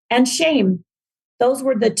Kyle, and shame. Those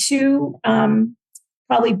were the two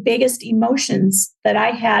probably biggest emotions that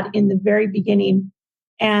I had in the very beginning.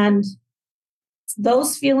 And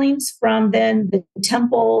those feelings from then the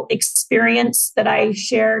temple experience that I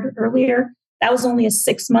shared earlier, that was only a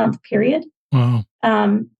 6-month period. Wow.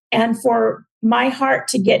 And for my heart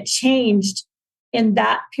to get changed in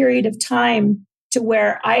that period of time, to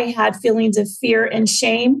where I had feelings of fear and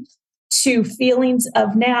shame, to feelings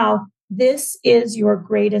of now, this is your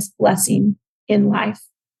greatest blessing in life,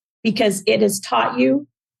 because it has taught you,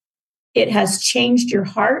 it has changed your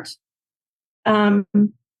heart.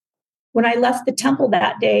 When I left the temple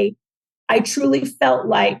that day, I truly felt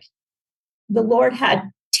like the Lord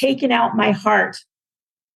had taken out my heart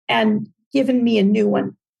and given me a new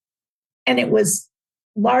one. And it was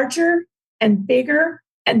larger and bigger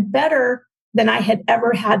and better than I had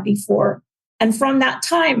ever had before. And from that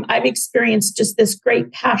time, I've experienced just this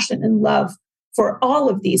great passion and love for all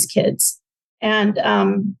of these kids. And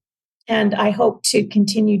I hope to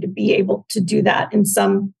continue to be able to do that in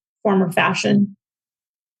some form or fashion.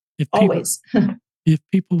 Always. If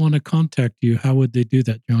people want to contact you, how would they do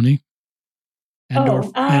that, Joni? Or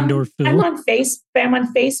Phil? I'm on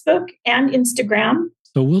Facebook and Instagram.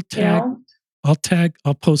 So we'll tag.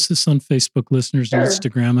 I'll post this on Facebook, listeners, Sure. and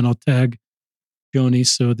Instagram, and I'll tag Joni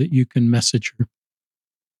so that you can message her.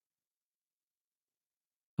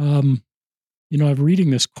 I'm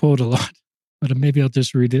reading this quote a lot, but maybe I'll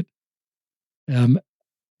just read it at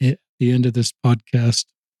the end of this podcast.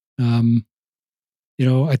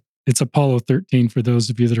 It's Apollo 13 for those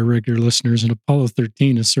of you that are regular listeners, and Apollo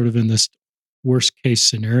 13 is sort of in this worst case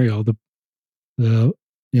scenario. The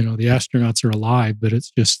astronauts are alive, but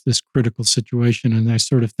it's just this critical situation. And I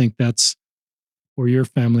sort of think that's where your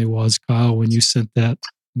family was, Kyle, when you sent that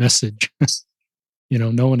message.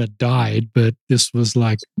 No one had died, but this was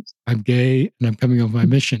like, I'm gay and I'm coming on my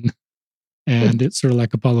mission. And it's sort of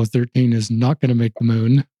like Apollo 13 is not going to make the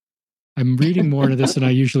moon. I'm reading more into this than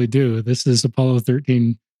I usually do. This is Apollo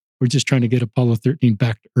 13. We're just trying to get Apollo 13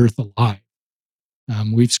 back to Earth alive.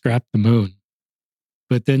 We've scrapped the moon.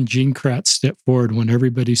 But then Gene Kratz stepped forward when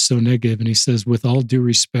everybody's so negative, and he says, with all due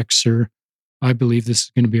respect, sir, I believe this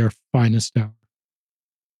is going to be our finest hour.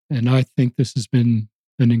 And I think this has been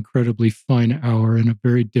an incredibly fine hour in a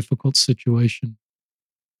very difficult situation.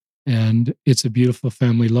 And it's a beautiful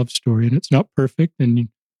family love story, and it's not perfect. And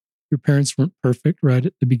your parents weren't perfect right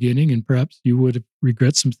at the beginning, and perhaps you would have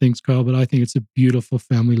regret some things, Kyle, but I think it's a beautiful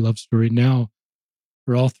family love story. Now,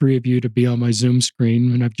 for all three of you to be on my Zoom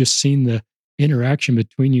screen, and I've just seen the interaction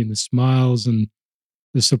between you and the smiles and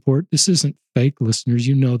the support. This isn't fake, listeners.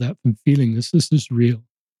 You know that from feeling this. This is real.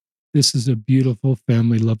 This is a beautiful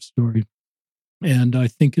family love story. And I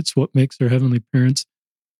think it's what makes our heavenly parents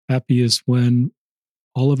happy, is when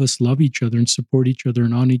all of us love each other and support each other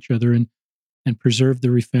and on each other and preserve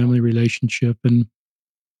the family relationship. And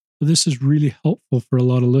So this is really helpful for a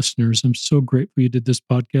lot of listeners. I'm so grateful you did this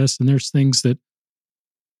podcast. And there's things that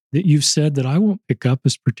you've said that I won't pick up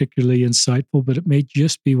as particularly insightful, but it may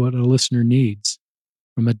just be what a listener needs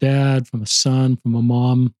from a dad, from a son, from a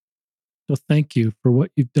mom. So thank you for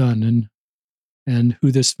what you've done and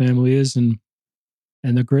who this family is and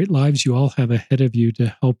the great lives you all have ahead of you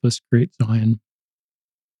to help us create Zion.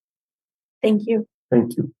 Thank you.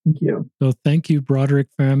 Thank you. Thank you. So thank you, Broderick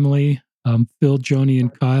family, Phil, Joni,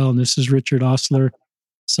 and Kyle. And this is Richard Ostler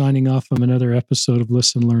signing off from another episode of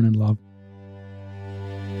Listen, Learn, and Love.